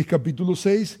 Génesis capítulo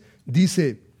 6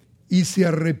 dice: y se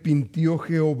arrepintió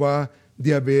Jehová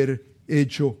de haber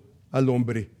hecho al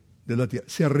hombre de la tierra.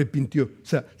 Se arrepintió. O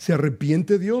sea, ¿se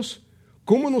arrepiente Dios?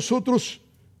 ¿Cómo nosotros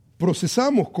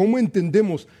procesamos, cómo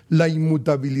entendemos la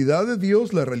inmutabilidad de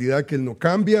Dios, la realidad que Él no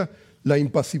cambia, la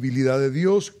impasibilidad de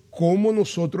Dios? ¿Cómo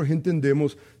nosotros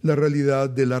entendemos la realidad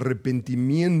del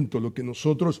arrepentimiento, lo que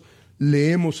nosotros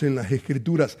leemos en las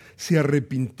Escrituras? ¿Se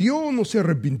arrepintió o no se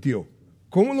arrepintió?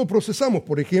 ¿Cómo lo procesamos?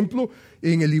 Por ejemplo,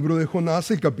 en el libro de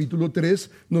Jonás, el capítulo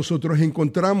 3, nosotros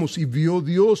encontramos: y vio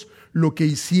Dios lo que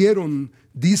hicieron,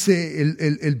 dice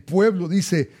el pueblo,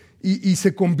 dice, y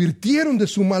se convirtieron de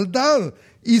su maldad,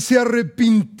 y se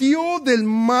arrepintió del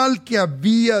mal que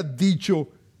había dicho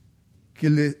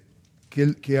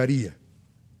que haría.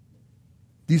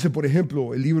 Dice, por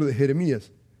ejemplo, el libro de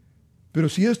Jeremías: pero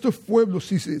si estos pueblos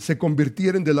se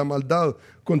convirtieren de la maldad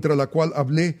contra la cual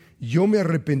hablé, yo me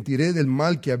arrepentiré del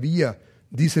mal que había,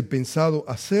 dice, pensado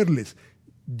hacerles.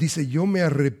 Dice, yo me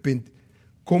arrepentiré.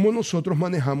 ¿Cómo nosotros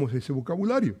manejamos ese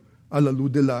vocabulario a la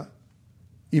luz de la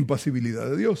impasibilidad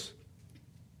de Dios?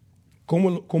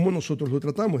 ¿Cómo nosotros lo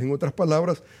tratamos? En otras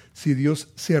palabras, si Dios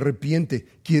se arrepiente,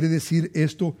 ¿quiere decir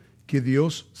esto que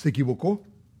Dios se equivocó?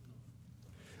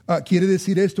 ¿Quiere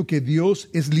decir esto que Dios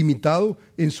es limitado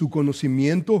en su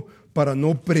conocimiento para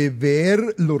no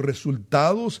prever los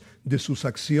resultados de sus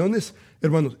acciones?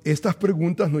 Hermanos, estas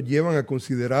preguntas nos llevan a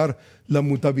considerar la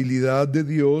mutabilidad de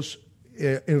Dios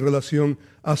en relación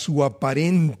a su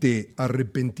aparente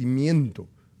arrepentimiento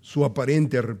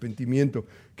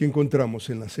que encontramos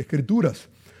en las Escrituras.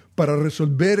 Para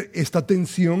resolver esta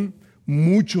tensión,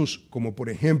 muchos, como por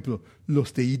ejemplo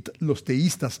los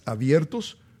teístas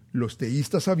abiertos,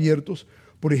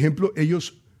 por ejemplo,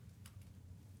 ellos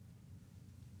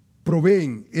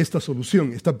proveen esta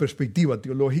solución, esta perspectiva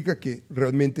teológica que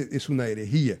realmente es una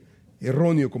herejía,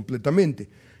 erróneo completamente.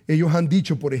 Ellos han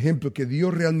dicho, por ejemplo, que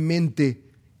Él realmente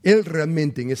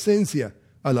en esencia,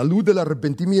 a la luz del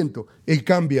arrepentimiento, Él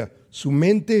cambia su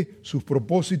mente, sus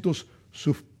propósitos,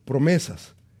 sus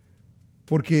promesas,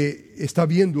 porque está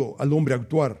viendo al hombre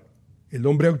actuar. El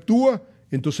hombre actúa,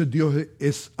 entonces Dios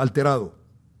es alterado.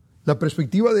 La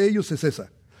perspectiva de ellos es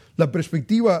esa. La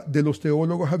perspectiva de los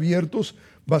teólogos abiertos,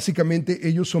 básicamente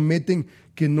ellos someten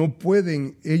que no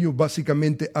pueden ellos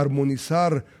básicamente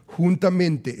armonizar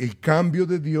juntamente el cambio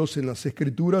de Dios en las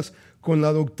Escrituras con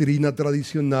la doctrina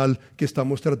tradicional que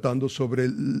estamos tratando sobre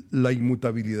la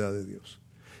inmutabilidad de Dios.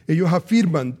 Ellos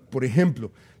afirman, por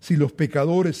ejemplo, si los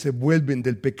pecadores se vuelven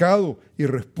del pecado y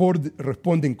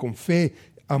responden con fe,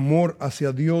 amor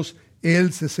hacia Dios,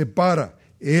 Él se separa.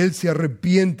 Él se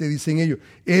arrepiente, dicen ellos.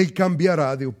 Él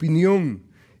cambiará de opinión.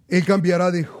 Él cambiará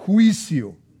de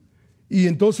juicio. Y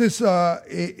entonces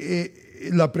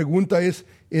la pregunta es,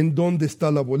 ¿en dónde está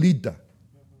la bolita?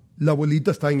 La bolita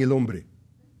está en el hombre.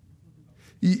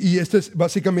 Y este es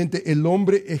básicamente, el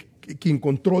hombre es quien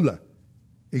controla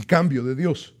el cambio de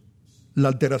Dios, la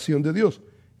alteración de Dios,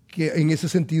 que en ese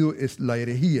sentido es la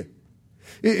herejía.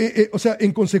 O sea,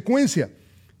 en consecuencia,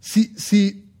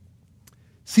 si,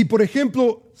 por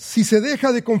ejemplo, si se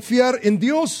deja de confiar en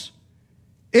Dios,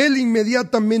 Él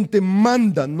inmediatamente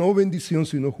manda no bendición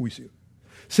sino juicio.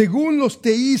 Según los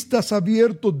teístas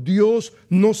abiertos, Dios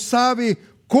no sabe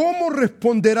cómo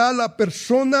responderá la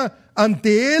persona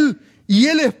ante Él y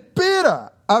Él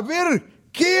espera a ver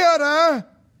qué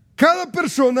hará cada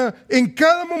persona en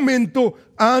cada momento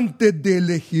antes de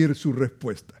elegir su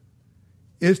respuesta.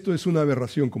 Esto es una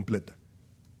aberración completa.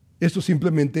 Esto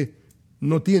simplemente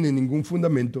no tiene ningún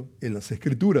fundamento en las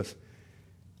Escrituras.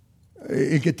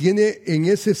 El que tiene en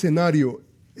ese escenario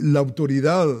la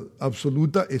autoridad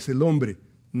absoluta es el hombre,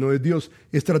 no es Dios.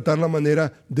 Es tratar la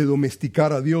manera de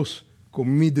domesticar a Dios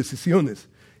con mis decisiones,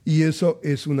 y eso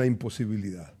es una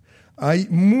imposibilidad. Hay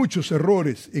muchos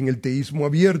errores en el teísmo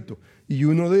abierto, y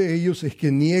uno de ellos es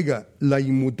que niega la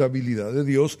inmutabilidad de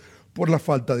Dios por la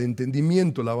falta de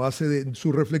entendimiento. La base de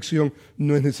su reflexión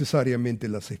no es necesariamente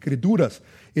las Escrituras.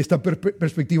 Esta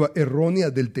perspectiva errónea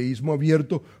del teísmo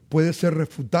abierto puede ser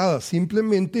refutada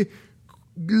simplemente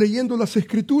leyendo las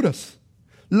Escrituras.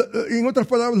 En otras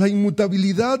palabras, la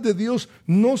inmutabilidad de Dios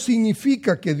no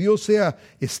significa que Dios sea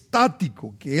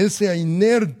estático, que Él sea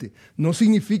inerte. No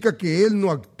significa que Él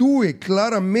no actúe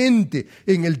claramente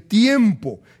en el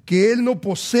tiempo, que Él no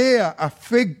posea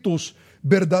afectos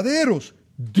verdaderos.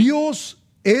 Dios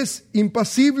es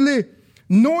impasible,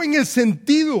 no en el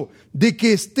sentido de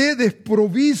que esté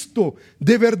desprovisto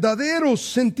de verdaderos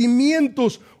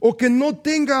sentimientos o que no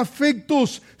tenga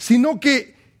afectos, sino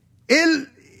que Él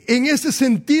en ese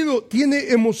sentido tiene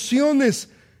emociones.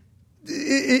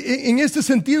 En este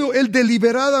sentido, Él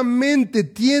deliberadamente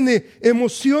tiene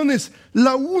emociones.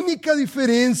 La única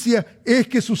diferencia es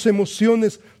que sus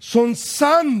emociones son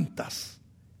santas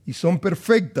y son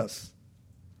perfectas.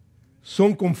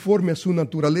 Son conforme a su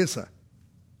naturaleza.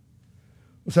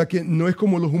 O sea que no es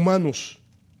como los humanos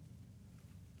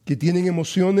que tienen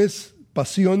emociones,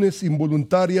 pasiones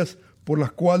involuntarias por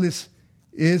las cuales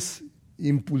es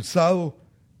impulsado,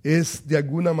 es de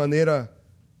alguna manera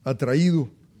atraído.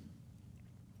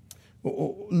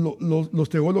 Los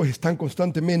teólogos están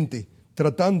constantemente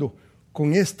tratando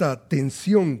con esta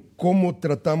tensión cómo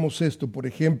tratamos esto. Por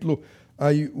ejemplo,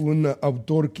 hay un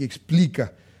autor que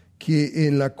explica que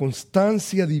en la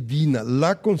constancia divina,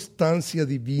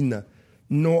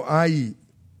 no hay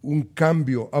un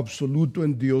cambio absoluto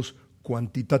en Dios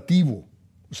cuantitativo.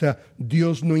 O sea,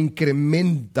 Dios no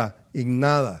incrementa en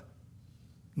nada.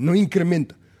 No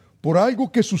incrementa. ¿Por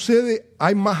algo que sucede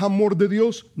hay más amor de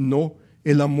Dios? No.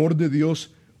 El amor de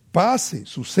Dios pase,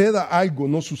 suceda algo,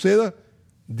 no suceda,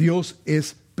 Dios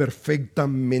es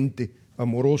perfectamente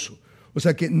amoroso. O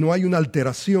sea que no hay una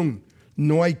alteración,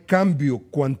 no hay cambio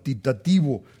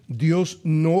cuantitativo. Dios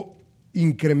no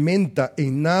incrementa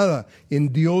en nada.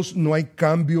 En Dios no hay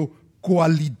cambio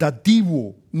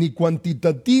cualitativo, ni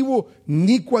cuantitativo,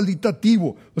 ni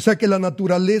cualitativo. O sea que la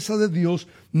naturaleza de Dios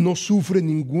no sufre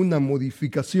ninguna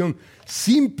modificación.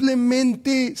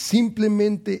 Simplemente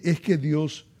es que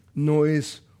Dios no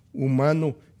es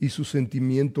humano y su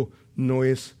sentimiento no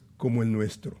es como el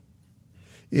nuestro.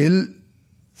 Él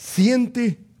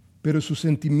siente, pero su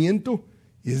sentimiento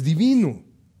es divino,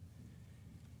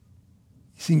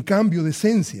 sin cambio de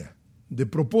esencia, de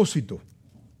propósito,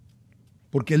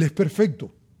 porque Él es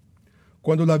perfecto.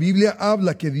 Cuando la Biblia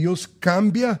habla que Dios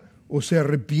cambia o se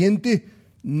arrepiente,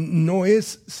 no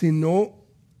es sino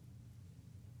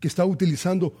que está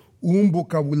utilizando un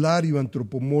vocabulario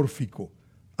antropomórfico,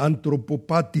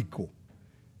 antropopático,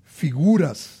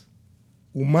 figuras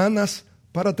humanas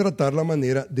para tratar la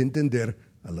manera de entender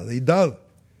a la deidad.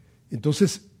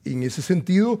 Entonces, en ese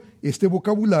sentido, este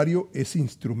vocabulario es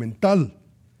instrumental,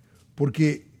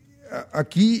 porque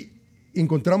aquí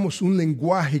encontramos un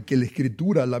lenguaje que la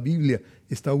Escritura, la Biblia,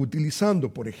 está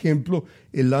utilizando. Por ejemplo,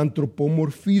 el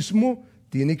antropomorfismo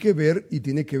tiene que ver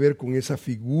con esa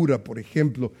figura, por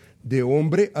ejemplo, de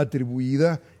hombre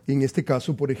atribuida, en este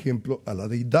caso, por ejemplo, a la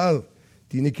deidad.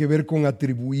 Tiene que ver con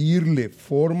atribuirle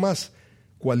formas,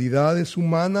 cualidades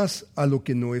humanas a lo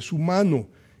que no es humano,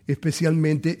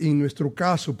 especialmente en nuestro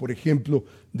caso, por ejemplo,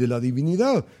 de la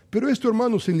divinidad. Pero esto,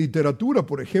 hermanos, en literatura,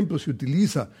 por ejemplo, se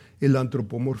utiliza el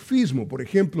antropomorfismo. Por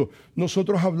ejemplo,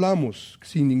 nosotros hablamos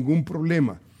sin ningún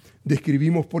problema,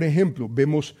 describimos, por ejemplo,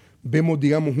 vemos,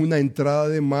 digamos, una entrada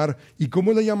de mar, ¿y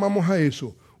cómo le llamamos a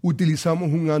eso?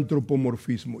 Utilizamos un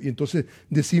antropomorfismo, y entonces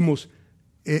decimos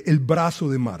el brazo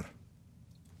de mar,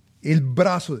 el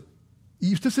brazo.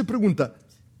 Y usted se pregunta,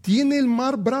 ¿tiene el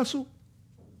mar brazo?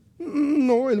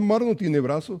 No, el mar no tiene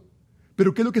brazo.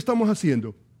 Pero ¿qué es lo que estamos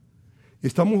haciendo?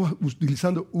 Estamos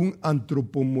utilizando un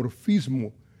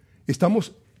antropomorfismo.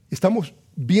 Estamos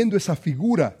viendo esa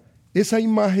figura, esa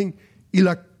imagen, y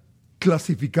la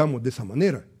clasificamos de esa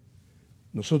manera.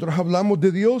 Nosotros hablamos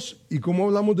de Dios, ¿y cómo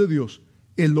hablamos de Dios?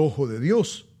 El ojo de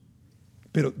Dios.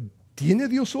 Pero ¿tiene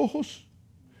Dios ojos?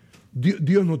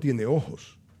 Dios no tiene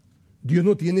ojos. Dios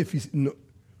no tiene,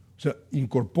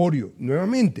 incorpóreo.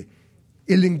 Nuevamente,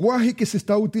 el lenguaje que se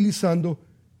está utilizando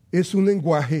es un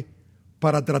lenguaje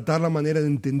para tratar la manera de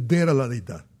entender a la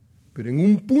deidad. Pero en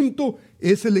un punto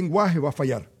ese lenguaje va a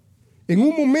fallar. En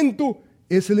un momento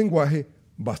ese lenguaje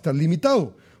va a estar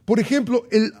limitado. Por ejemplo,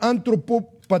 el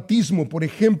antropopatismo, por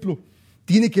ejemplo,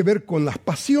 tiene que ver con las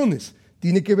pasiones,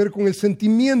 tiene que ver con el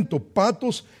sentimiento.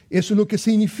 Patos, eso es lo que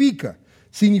significa.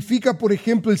 Significa, por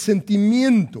ejemplo, el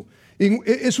sentimiento.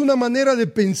 Es una manera de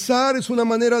pensar, es una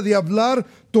manera de hablar,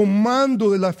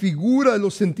 tomando de la figura de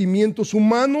los sentimientos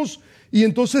humanos, y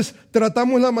entonces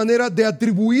tratamos la manera de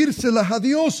atribuírselas a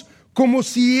Dios, como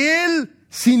si Él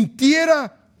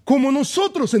sintiera como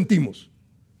nosotros sentimos.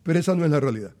 Pero esa no es la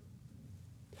realidad.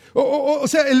 O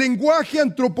sea, el lenguaje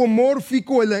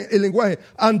antropomórfico, el lenguaje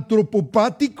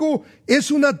antropopático es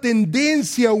una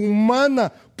tendencia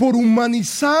humana por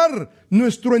humanizar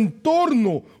nuestro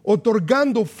entorno,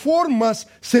 otorgando formas,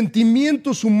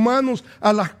 sentimientos humanos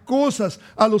a las cosas,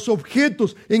 a los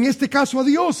objetos, en este caso a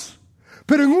Dios.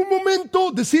 Pero en un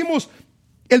momento decimos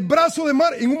el brazo de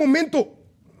mar, en un momento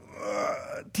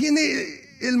tiene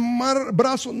el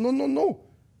brazo. No.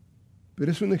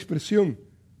 Pero es una expresión.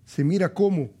 Se mira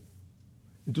cómo.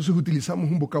 Entonces utilizamos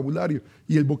un vocabulario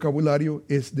y el vocabulario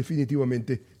es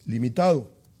definitivamente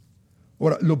limitado.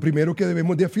 Ahora, lo primero que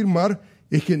debemos de afirmar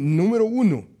es que, número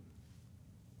uno,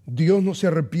 Dios no se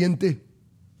arrepiente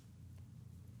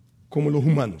como los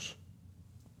humanos,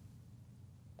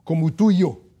 como tú y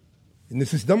yo.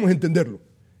 Necesitamos entenderlo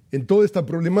en toda esta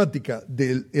problemática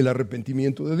del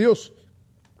arrepentimiento de Dios.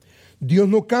 Dios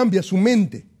no cambia su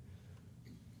mente,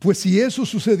 pues si eso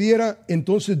sucediera,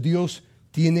 entonces Dios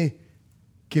tiene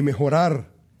que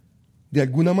mejorar de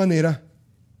alguna manera,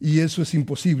 y eso es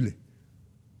imposible,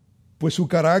 pues su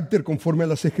carácter, conforme a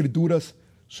las Escrituras,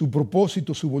 su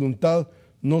propósito, su voluntad,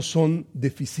 no son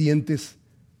deficientes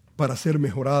para ser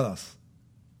mejoradas.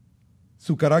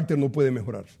 Su carácter no puede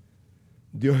mejorarse.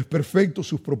 Dios es perfecto,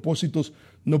 sus propósitos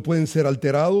no pueden ser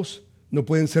alterados, no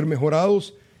pueden ser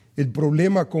mejorados. El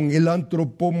problema con el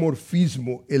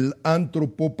antropomorfismo, el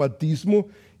antropopatismo,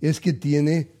 es que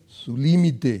tiene su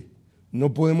límite.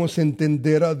 No podemos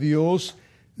entender a Dios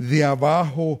de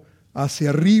abajo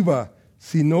hacia arriba,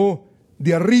 sino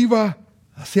de arriba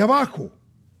hacia abajo.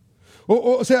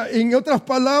 O sea, en otras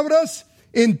palabras,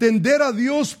 entender a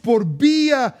Dios por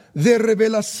vía de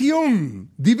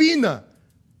revelación divina,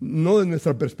 no de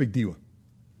nuestra perspectiva.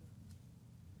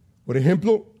 Por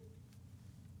ejemplo,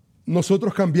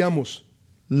 nosotros cambiamos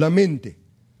la mente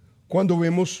cuando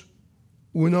vemos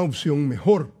una opción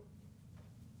mejor.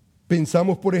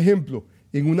 Pensamos, por ejemplo,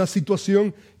 en una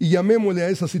situación y llamémosle a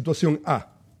esa situación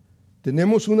A.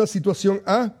 Tenemos una situación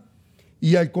A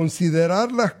y al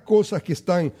considerar las cosas que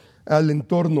están al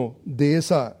entorno de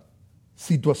esa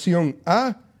situación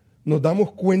A, nos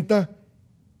damos cuenta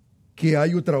que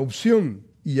hay otra opción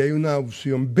y hay una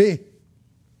opción B.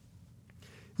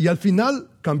 Y al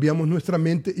final cambiamos nuestra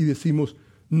mente y decimos,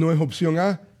 no es opción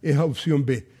A, es opción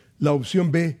B. La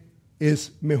opción B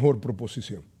es mejor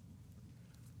proposición.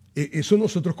 Eso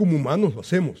nosotros como humanos lo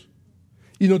hacemos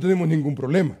y no tenemos ningún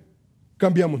problema.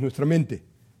 Cambiamos nuestra mente.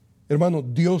 Hermano,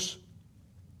 Dios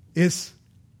es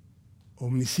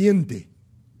omnisciente.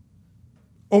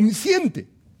 Omnisciente.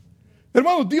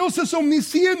 Hermano, Dios es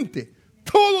omnisciente.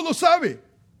 Todo lo sabe.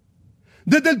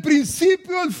 Desde el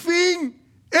principio al fin,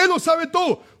 Él lo sabe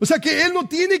todo. O sea que Él no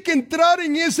tiene que entrar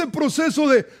en ese proceso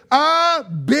de A,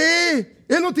 B.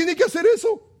 Él no tiene que hacer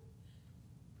eso.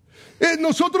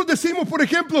 Nosotros decimos, por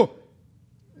ejemplo,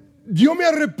 yo me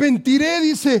arrepentiré,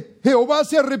 dice, Jehová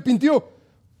se arrepintió.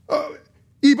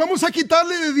 ¿Y vamos a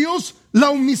quitarle de Dios la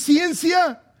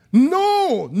omnisciencia?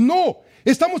 No.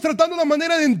 Estamos tratando la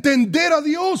manera de entender a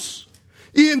Dios.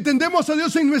 Y entendemos a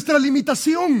Dios en nuestra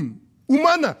limitación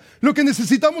humana. Lo que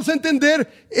necesitamos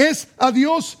entender es a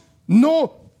Dios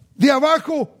no de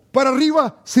abajo para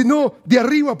arriba, sino de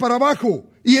arriba para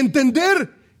abajo. Y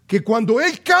entender que cuando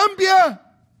Él cambia,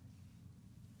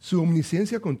 su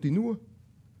omnisciencia continúa.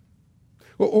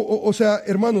 O sea,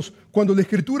 hermanos, cuando la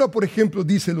Escritura, por ejemplo,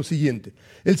 dice lo siguiente.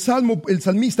 El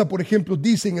salmista, por ejemplo,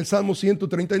 dice en el Salmo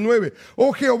 139,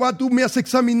 oh Jehová, tú me has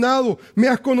examinado, me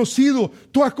has conocido,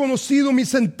 tú has conocido mi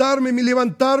sentarme, mi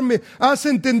levantarme, has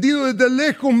entendido desde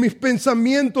lejos mis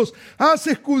pensamientos, has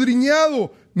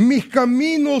escudriñado mis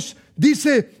caminos,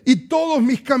 dice, y todos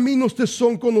mis caminos te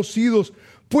son conocidos.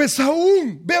 Pues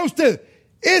aún, vea usted,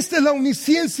 esta es la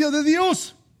omnisciencia de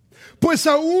Dios. Pues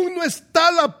aún no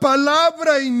está la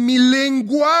palabra en mi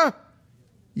lengua.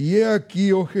 Y he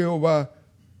aquí, oh Jehová,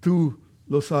 tú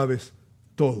lo sabes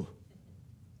todo.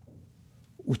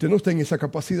 Usted no está en esa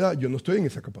capacidad, yo no estoy en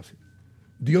esa capacidad.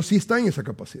 Dios sí está en esa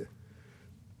capacidad.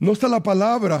 No está la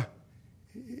palabra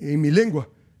en mi lengua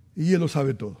y Él lo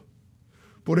sabe todo.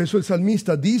 Por eso el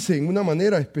salmista dice en una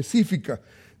manera específica,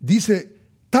 dice,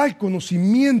 tal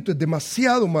conocimiento es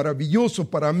demasiado maravilloso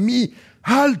para mí,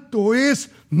 alto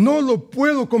es, no lo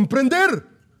puedo comprender.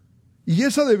 Y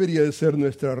esa debería de ser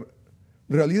nuestra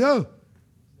realidad,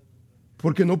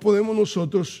 porque no podemos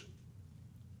nosotros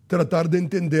tratar de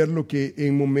entender lo que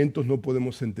en momentos no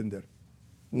podemos entender.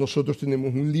 Nosotros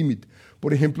tenemos un límite.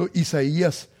 Por ejemplo,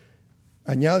 Isaías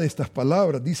añade estas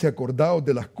palabras, dice, acordaos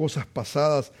de las cosas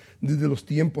pasadas desde los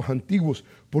tiempos antiguos,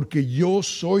 porque yo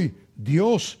soy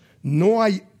Dios, no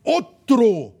hay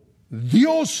otro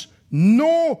Dios,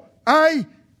 no hay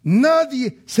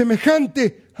nadie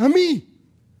semejante a mí.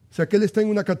 O sea que Él está en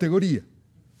una categoría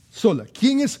sola.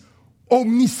 ¿Quién es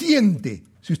omnisciente?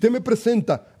 Si usted me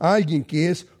presenta a alguien que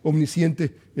es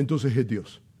omnisciente, entonces es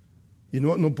Dios. Y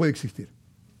no puede existir.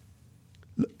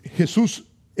 Jesús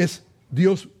es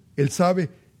Dios, Él sabe,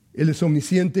 Él es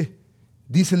omnisciente.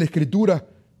 Dice la Escritura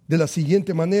de la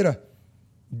siguiente manera.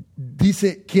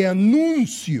 Dice que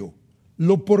anuncio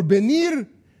lo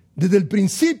porvenir desde el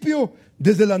principio,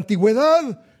 desde la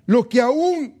antigüedad, lo que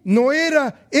aún no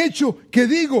era hecho, que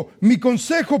digo, mi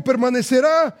consejo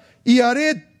permanecerá y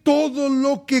haré todo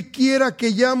lo que quiera, que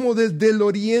llamo desde el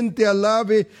oriente al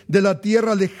ave de la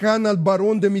tierra lejana al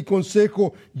varón de mi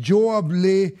consejo. Yo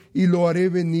hablé y lo haré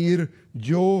venir,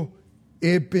 yo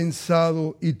he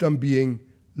pensado y también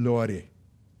lo haré.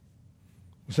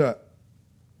 O sea,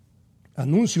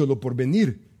 anuncio lo por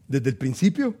venir desde el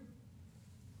principio.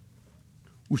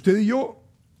 Usted y yo,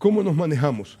 ¿cómo nos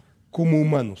manejamos como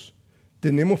humanos?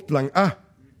 Tenemos plan A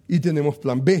y tenemos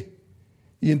plan B.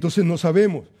 Y entonces no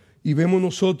sabemos. Y vemos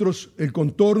nosotros el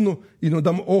contorno y nos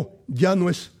damos, ya no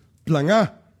es plan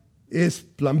A, es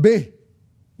plan B.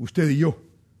 Usted y yo.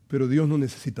 Pero Dios no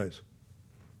necesita eso.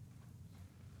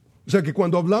 O sea que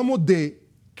cuando hablamos de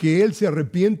que Él se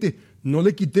arrepiente, no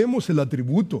le quitemos el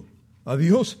atributo a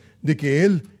Dios de que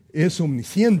Él es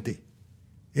omnisciente.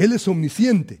 Él es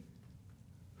omnisciente.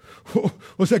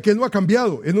 O sea que Él no ha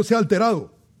cambiado, Él no se ha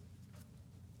alterado.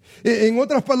 En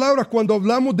otras palabras, cuando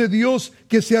hablamos de Dios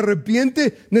que se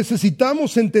arrepiente,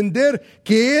 necesitamos entender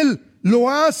que Él lo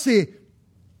hace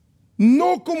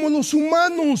no como los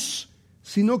humanos,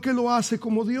 sino que lo hace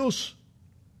como Dios.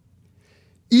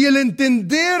 Y el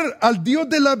entender al Dios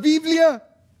de la Biblia,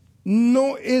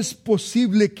 no es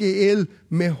posible que Él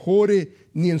mejore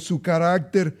ni en su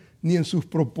carácter, ni en sus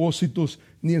propósitos,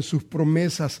 ni en sus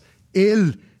promesas.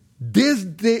 Él,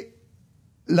 desde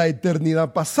la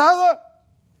eternidad pasada,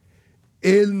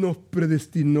 Él nos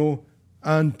predestinó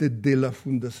antes de la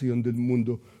fundación del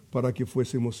mundo para que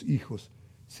fuésemos hijos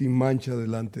sin mancha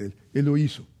delante de Él. Él lo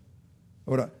hizo.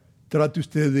 Ahora, trate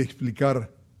usted de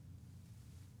explicar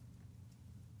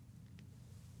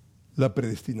la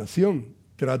predestinación,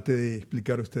 trate de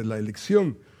explicar usted la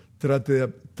elección,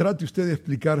 trate usted de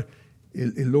explicar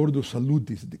el ordo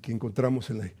salutis que encontramos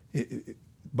en la...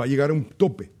 va a llegar a un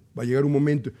tope, va a llegar un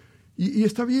momento. Y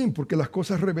está bien, porque las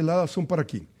cosas reveladas son para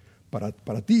quién.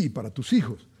 Para ti y para tus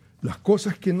hijos. Las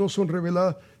cosas que no son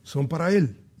reveladas son para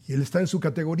Él. Y Él está en su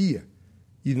categoría.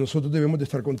 Y nosotros debemos de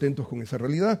estar contentos con esa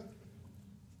realidad.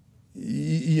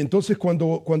 Y entonces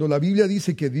cuando la Biblia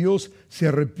dice que Dios se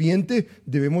arrepiente,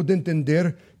 debemos de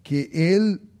entender que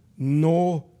Él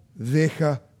no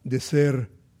deja de ser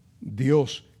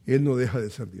Dios. Él no deja de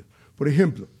ser Dios. Por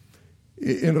ejemplo,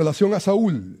 en relación a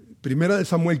Saúl, 1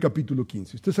 Samuel capítulo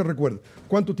 15. Usted se recuerda.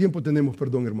 ¿Cuánto tiempo tenemos,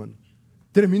 perdón, hermano?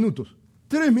 3 minutos.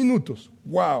 3 minutos.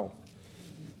 ¡Wow!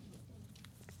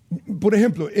 Por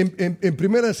ejemplo, en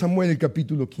 1 Samuel, el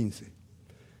capítulo 15.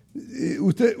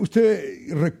 Usted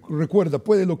recuerda,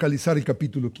 puede localizar el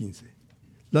capítulo 15.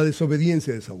 La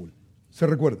desobediencia de Saúl. ¿Se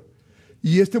recuerda?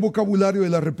 Y este vocabulario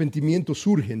del arrepentimiento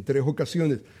surge en 3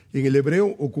 ocasiones. En el hebreo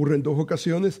ocurre en 2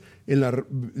 ocasiones. En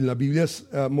las Biblias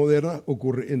modernas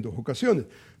ocurre en 2 ocasiones.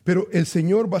 Pero el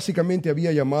Señor básicamente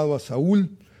había llamado a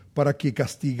Saúl para que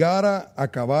castigara,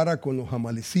 acabara con los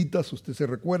amalecitas. Usted se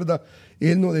recuerda,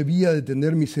 Él no debía de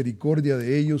tener misericordia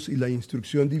de ellos y la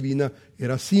instrucción divina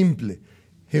era simple.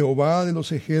 Jehová de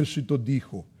los ejércitos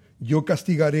dijo, yo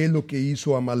castigaré lo que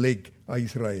hizo Amalec a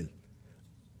Israel.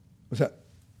 O sea,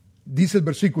 dice el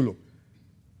versículo,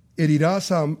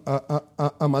 herirás a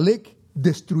Amalec,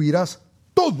 destruirás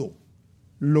todo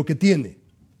lo que tiene.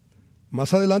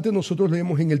 Más adelante nosotros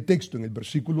leemos en el texto, en el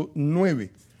versículo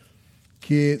 9,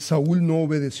 que Saúl no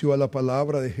obedeció a la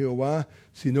palabra de Jehová,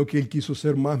 sino que él quiso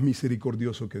ser más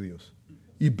misericordioso que Dios.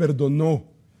 Y perdonó,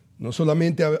 no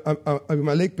solamente a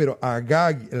Abimelech, pero a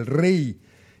Agag, el rey,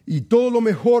 y todo lo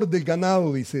mejor del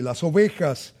ganado, dice, las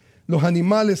ovejas, los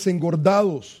animales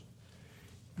engordados.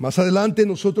 Más adelante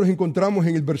nosotros encontramos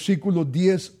en el versículo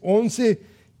 10, 11,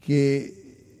 que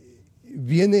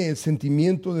viene el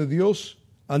sentimiento de Dios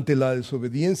ante la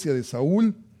desobediencia de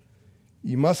Saúl.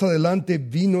 Y más adelante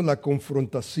vino la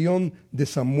confrontación de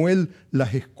Samuel,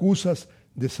 las excusas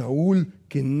de Saúl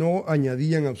que no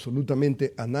añadían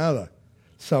absolutamente a nada.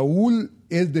 Saúl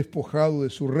es despojado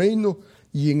de su reino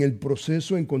y en el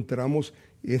proceso encontramos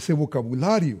ese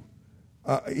vocabulario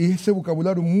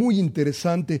muy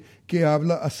interesante que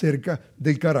habla acerca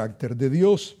del carácter de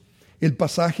Dios. El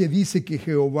pasaje dice que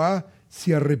Jehová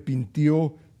se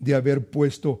arrepintió de haber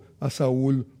puesto a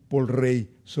Saúl por rey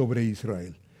sobre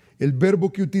Israel. El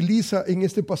verbo que utiliza en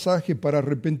este pasaje para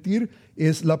arrepentir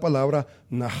es la palabra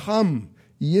naham.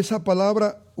 Y esa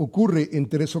palabra ocurre en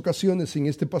 3 ocasiones en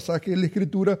este pasaje de la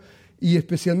Escritura y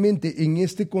especialmente en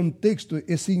este contexto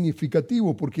es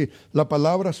significativo porque la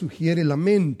palabra sugiere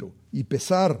lamento y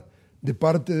pesar de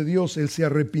parte de Dios. Él se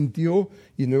arrepintió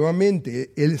y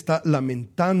nuevamente Él está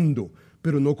lamentando,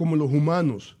 pero no como los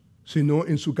humanos, sino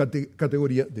en su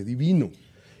categoría de divino.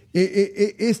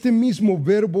 Este mismo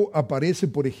verbo aparece,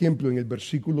 por ejemplo, en el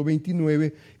versículo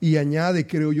 29 y añade,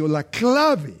 creo yo, la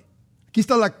clave. Aquí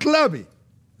está la clave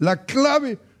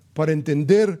para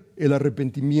entender el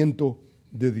arrepentimiento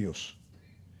de Dios.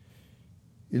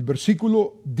 El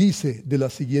versículo dice de la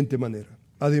siguiente manera: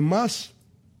 además,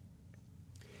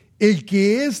 el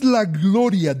que es la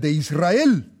gloria de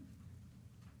Israel,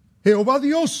 Jehová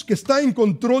Dios, que está en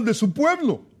control de su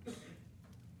pueblo,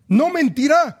 no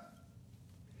mentirá,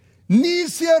 ni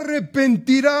se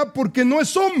arrepentirá, porque no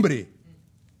es hombre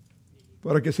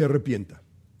para que se arrepienta.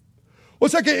 O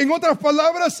sea que en otras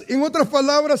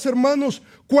palabras, hermanos,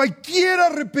 cualquier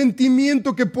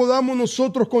arrepentimiento que podamos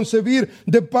nosotros concebir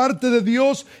de parte de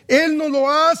Dios, Él no lo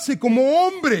hace como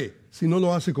hombre, sino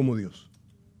lo hace como Dios.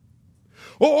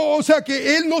 O sea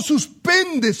que Él no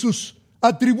suspende sus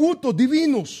atributos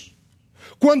divinos.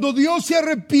 Cuando Dios se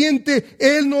arrepiente,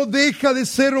 Él no deja de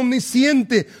ser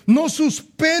omnisciente, no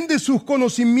suspende sus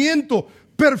conocimientos,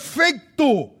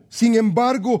 perfecto. Sin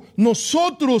embargo,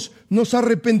 nosotros nos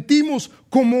arrepentimos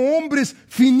como hombres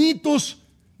finitos,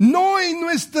 no en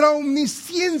nuestra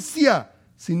omnisciencia,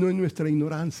 sino en nuestra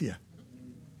ignorancia.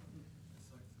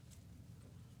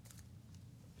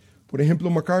 Por ejemplo,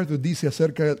 MacArthur dice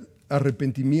acerca del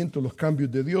arrepentimiento, los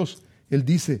cambios de Dios. Él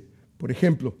dice, por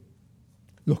ejemplo,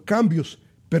 los cambios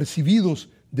percibidos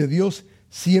de Dios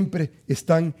siempre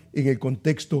están en el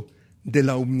contexto de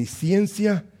la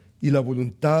omnisciencia y la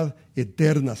voluntad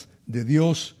eternas de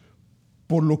Dios,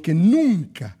 por lo que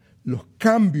nunca los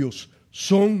cambios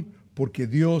son porque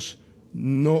Dios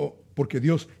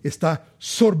está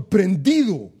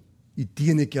sorprendido y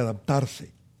tiene que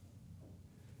adaptarse.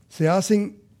 Se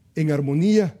hacen en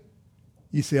armonía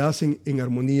y se hacen en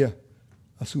armonía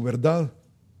a su verdad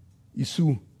y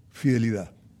su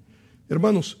fidelidad.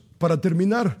 Hermanos, para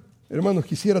terminar,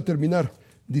 quisiera terminar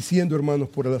diciendo, hermanos,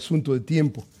 por el asunto de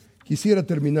tiempo, quisiera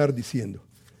terminar diciendo,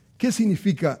 ¿qué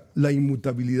significa la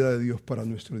inmutabilidad de Dios para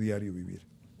nuestro diario vivir?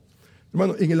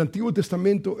 Hermanos, en el Antiguo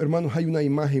Testamento, hermanos, hay una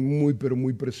imagen muy, pero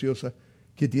muy preciosa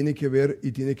que tiene que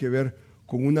ver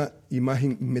con una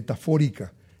imagen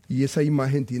metafórica, y esa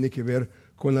imagen tiene que ver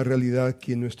con la realidad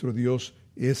que nuestro Dios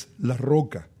es la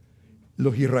roca.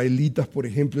 Los israelitas, por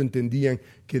ejemplo, entendían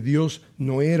que Dios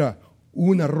no era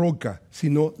una roca,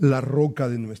 sino la roca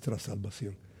de nuestra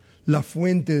salvación, la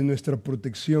fuente de nuestra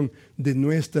protección, de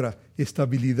nuestra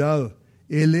estabilidad.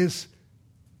 Él es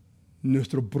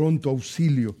nuestro pronto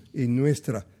auxilio en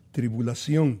nuestra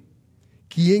tribulación.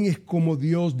 ¿Quién es como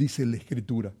Dios?, dice la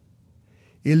Escritura.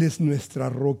 Él es nuestra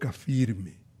roca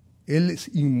firme. Él es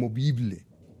inmovible.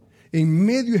 En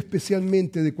medio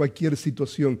especialmente de cualquier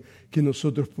situación que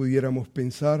nosotros pudiéramos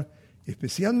pensar,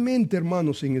 especialmente,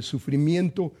 hermanos, en el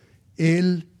sufrimiento,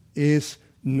 Él es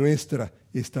nuestra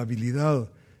estabilidad.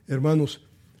 Hermanos,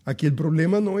 aquí el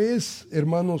problema no es,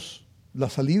 hermanos, la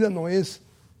salida no es,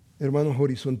 hermanos,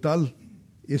 horizontal,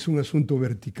 es un asunto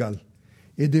vertical.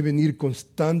 Es de venir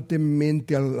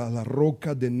constantemente a la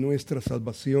roca de nuestra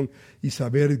salvación y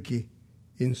saber que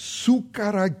en su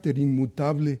carácter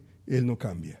inmutable Él no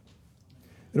cambia.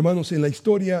 Hermanos, en la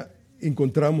historia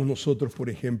encontramos nosotros, por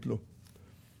ejemplo,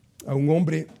 a un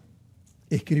hombre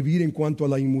escribir en cuanto a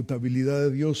la inmutabilidad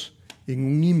de Dios en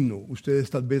un himno. Ustedes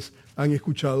tal vez han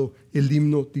escuchado el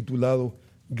himno titulado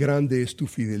Grande es tu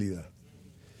fidelidad.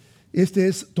 Este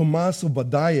es Tomás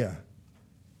Obadiah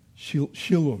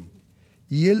Shillong,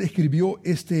 y él escribió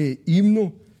este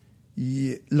himno,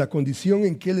 y la condición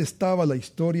en que él estaba, la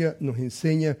historia nos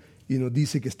enseña y nos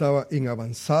dice que estaba en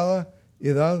avanzada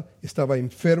edad, estaba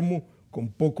enfermo,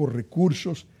 con pocos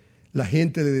recursos. La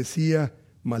gente le decía: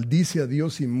 maldice a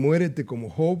Dios y muérete como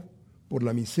Job, por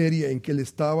la miseria en que él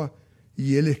estaba.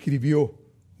 Y él escribió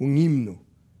un himno: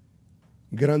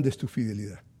 grande es tu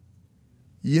fidelidad.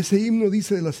 Y ese himno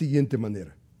dice de la siguiente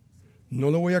manera, no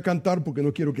lo voy a cantar porque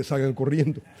no quiero que salgan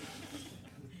corriendo,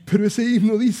 pero ese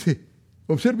himno dice,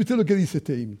 observe usted lo que dice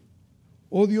este himno: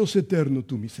 oh Dios eterno,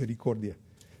 tu misericordia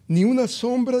ni una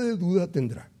sombra de duda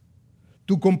tendrá.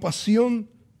 Tu compasión,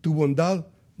 tu bondad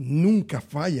nunca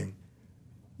fallan,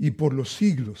 y por los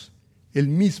siglos el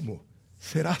mismo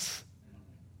serás.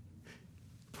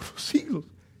 Por los siglos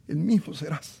el mismo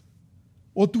serás.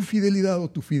 Oh tu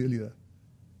fidelidad,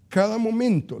 cada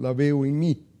momento la veo en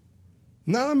mí.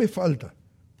 Nada me falta,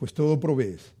 pues todo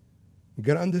provees.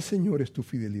 Grande, Señor, es tu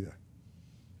fidelidad.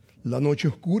 La noche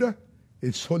oscura,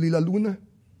 el sol y la luna,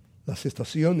 las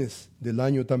estaciones del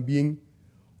año también,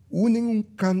 unen un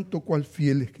canto cual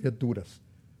fieles criaturas,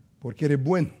 porque eres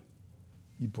bueno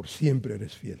y por siempre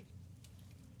eres fiel.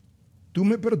 Tú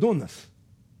me perdonas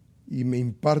y me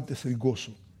impartes el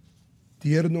gozo.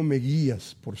 Tierno me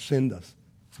guías por sendas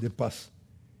de paz.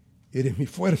 Eres mi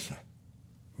fuerza,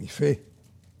 mi fe,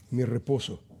 mi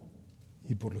reposo,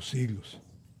 y por los siglos,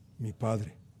 mi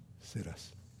Padre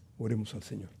serás. Oremos al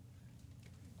Señor.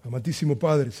 Amantísimo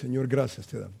Padre, Señor, gracias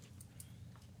te damos.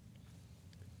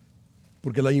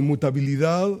 Porque la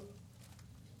inmutabilidad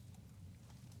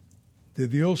de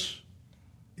Dios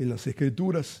en las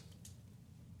Escrituras,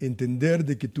 entender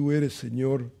de que tú eres,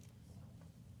 Señor,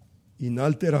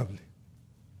 inalterable.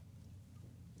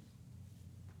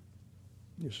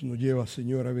 Eso nos lleva,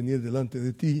 Señor, a venir delante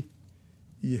de ti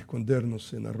y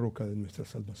escondernos en la roca de nuestra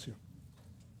salvación.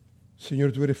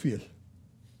 Señor, tú eres fiel.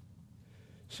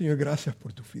 Señor, gracias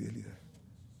por tu fidelidad.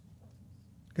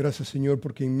 Gracias, Señor,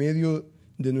 porque en medio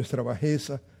de nuestra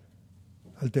bajeza,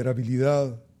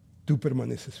 alterabilidad, tú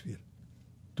permaneces fiel.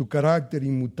 Tu carácter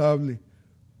inmutable,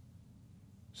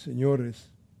 Señor, es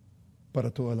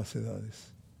para todas las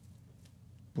edades.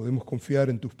 Podemos confiar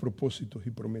en tus propósitos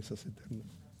y promesas eternas.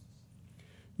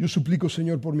 Yo suplico,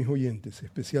 Señor, por mis oyentes,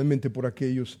 especialmente por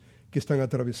aquellos que están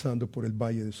atravesando por el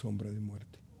valle de sombra de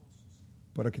muerte,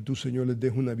 para que tú, Señor, les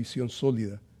des una visión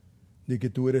sólida de que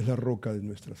tú eres la roca de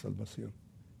nuestra salvación,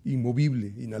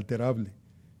 inmovible, inalterable,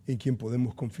 en quien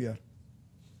podemos confiar.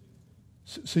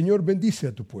 Señor, bendice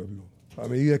a tu pueblo a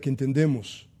medida que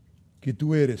entendemos que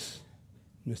tú eres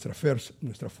nuestra fuerza,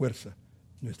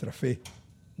 nuestra fe,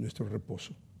 nuestro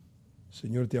reposo.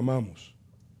 Señor, te amamos.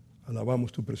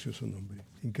 Alabamos tu precioso nombre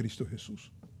en Cristo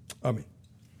Jesús. Amén.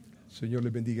 Señor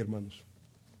les bendiga, hermanos.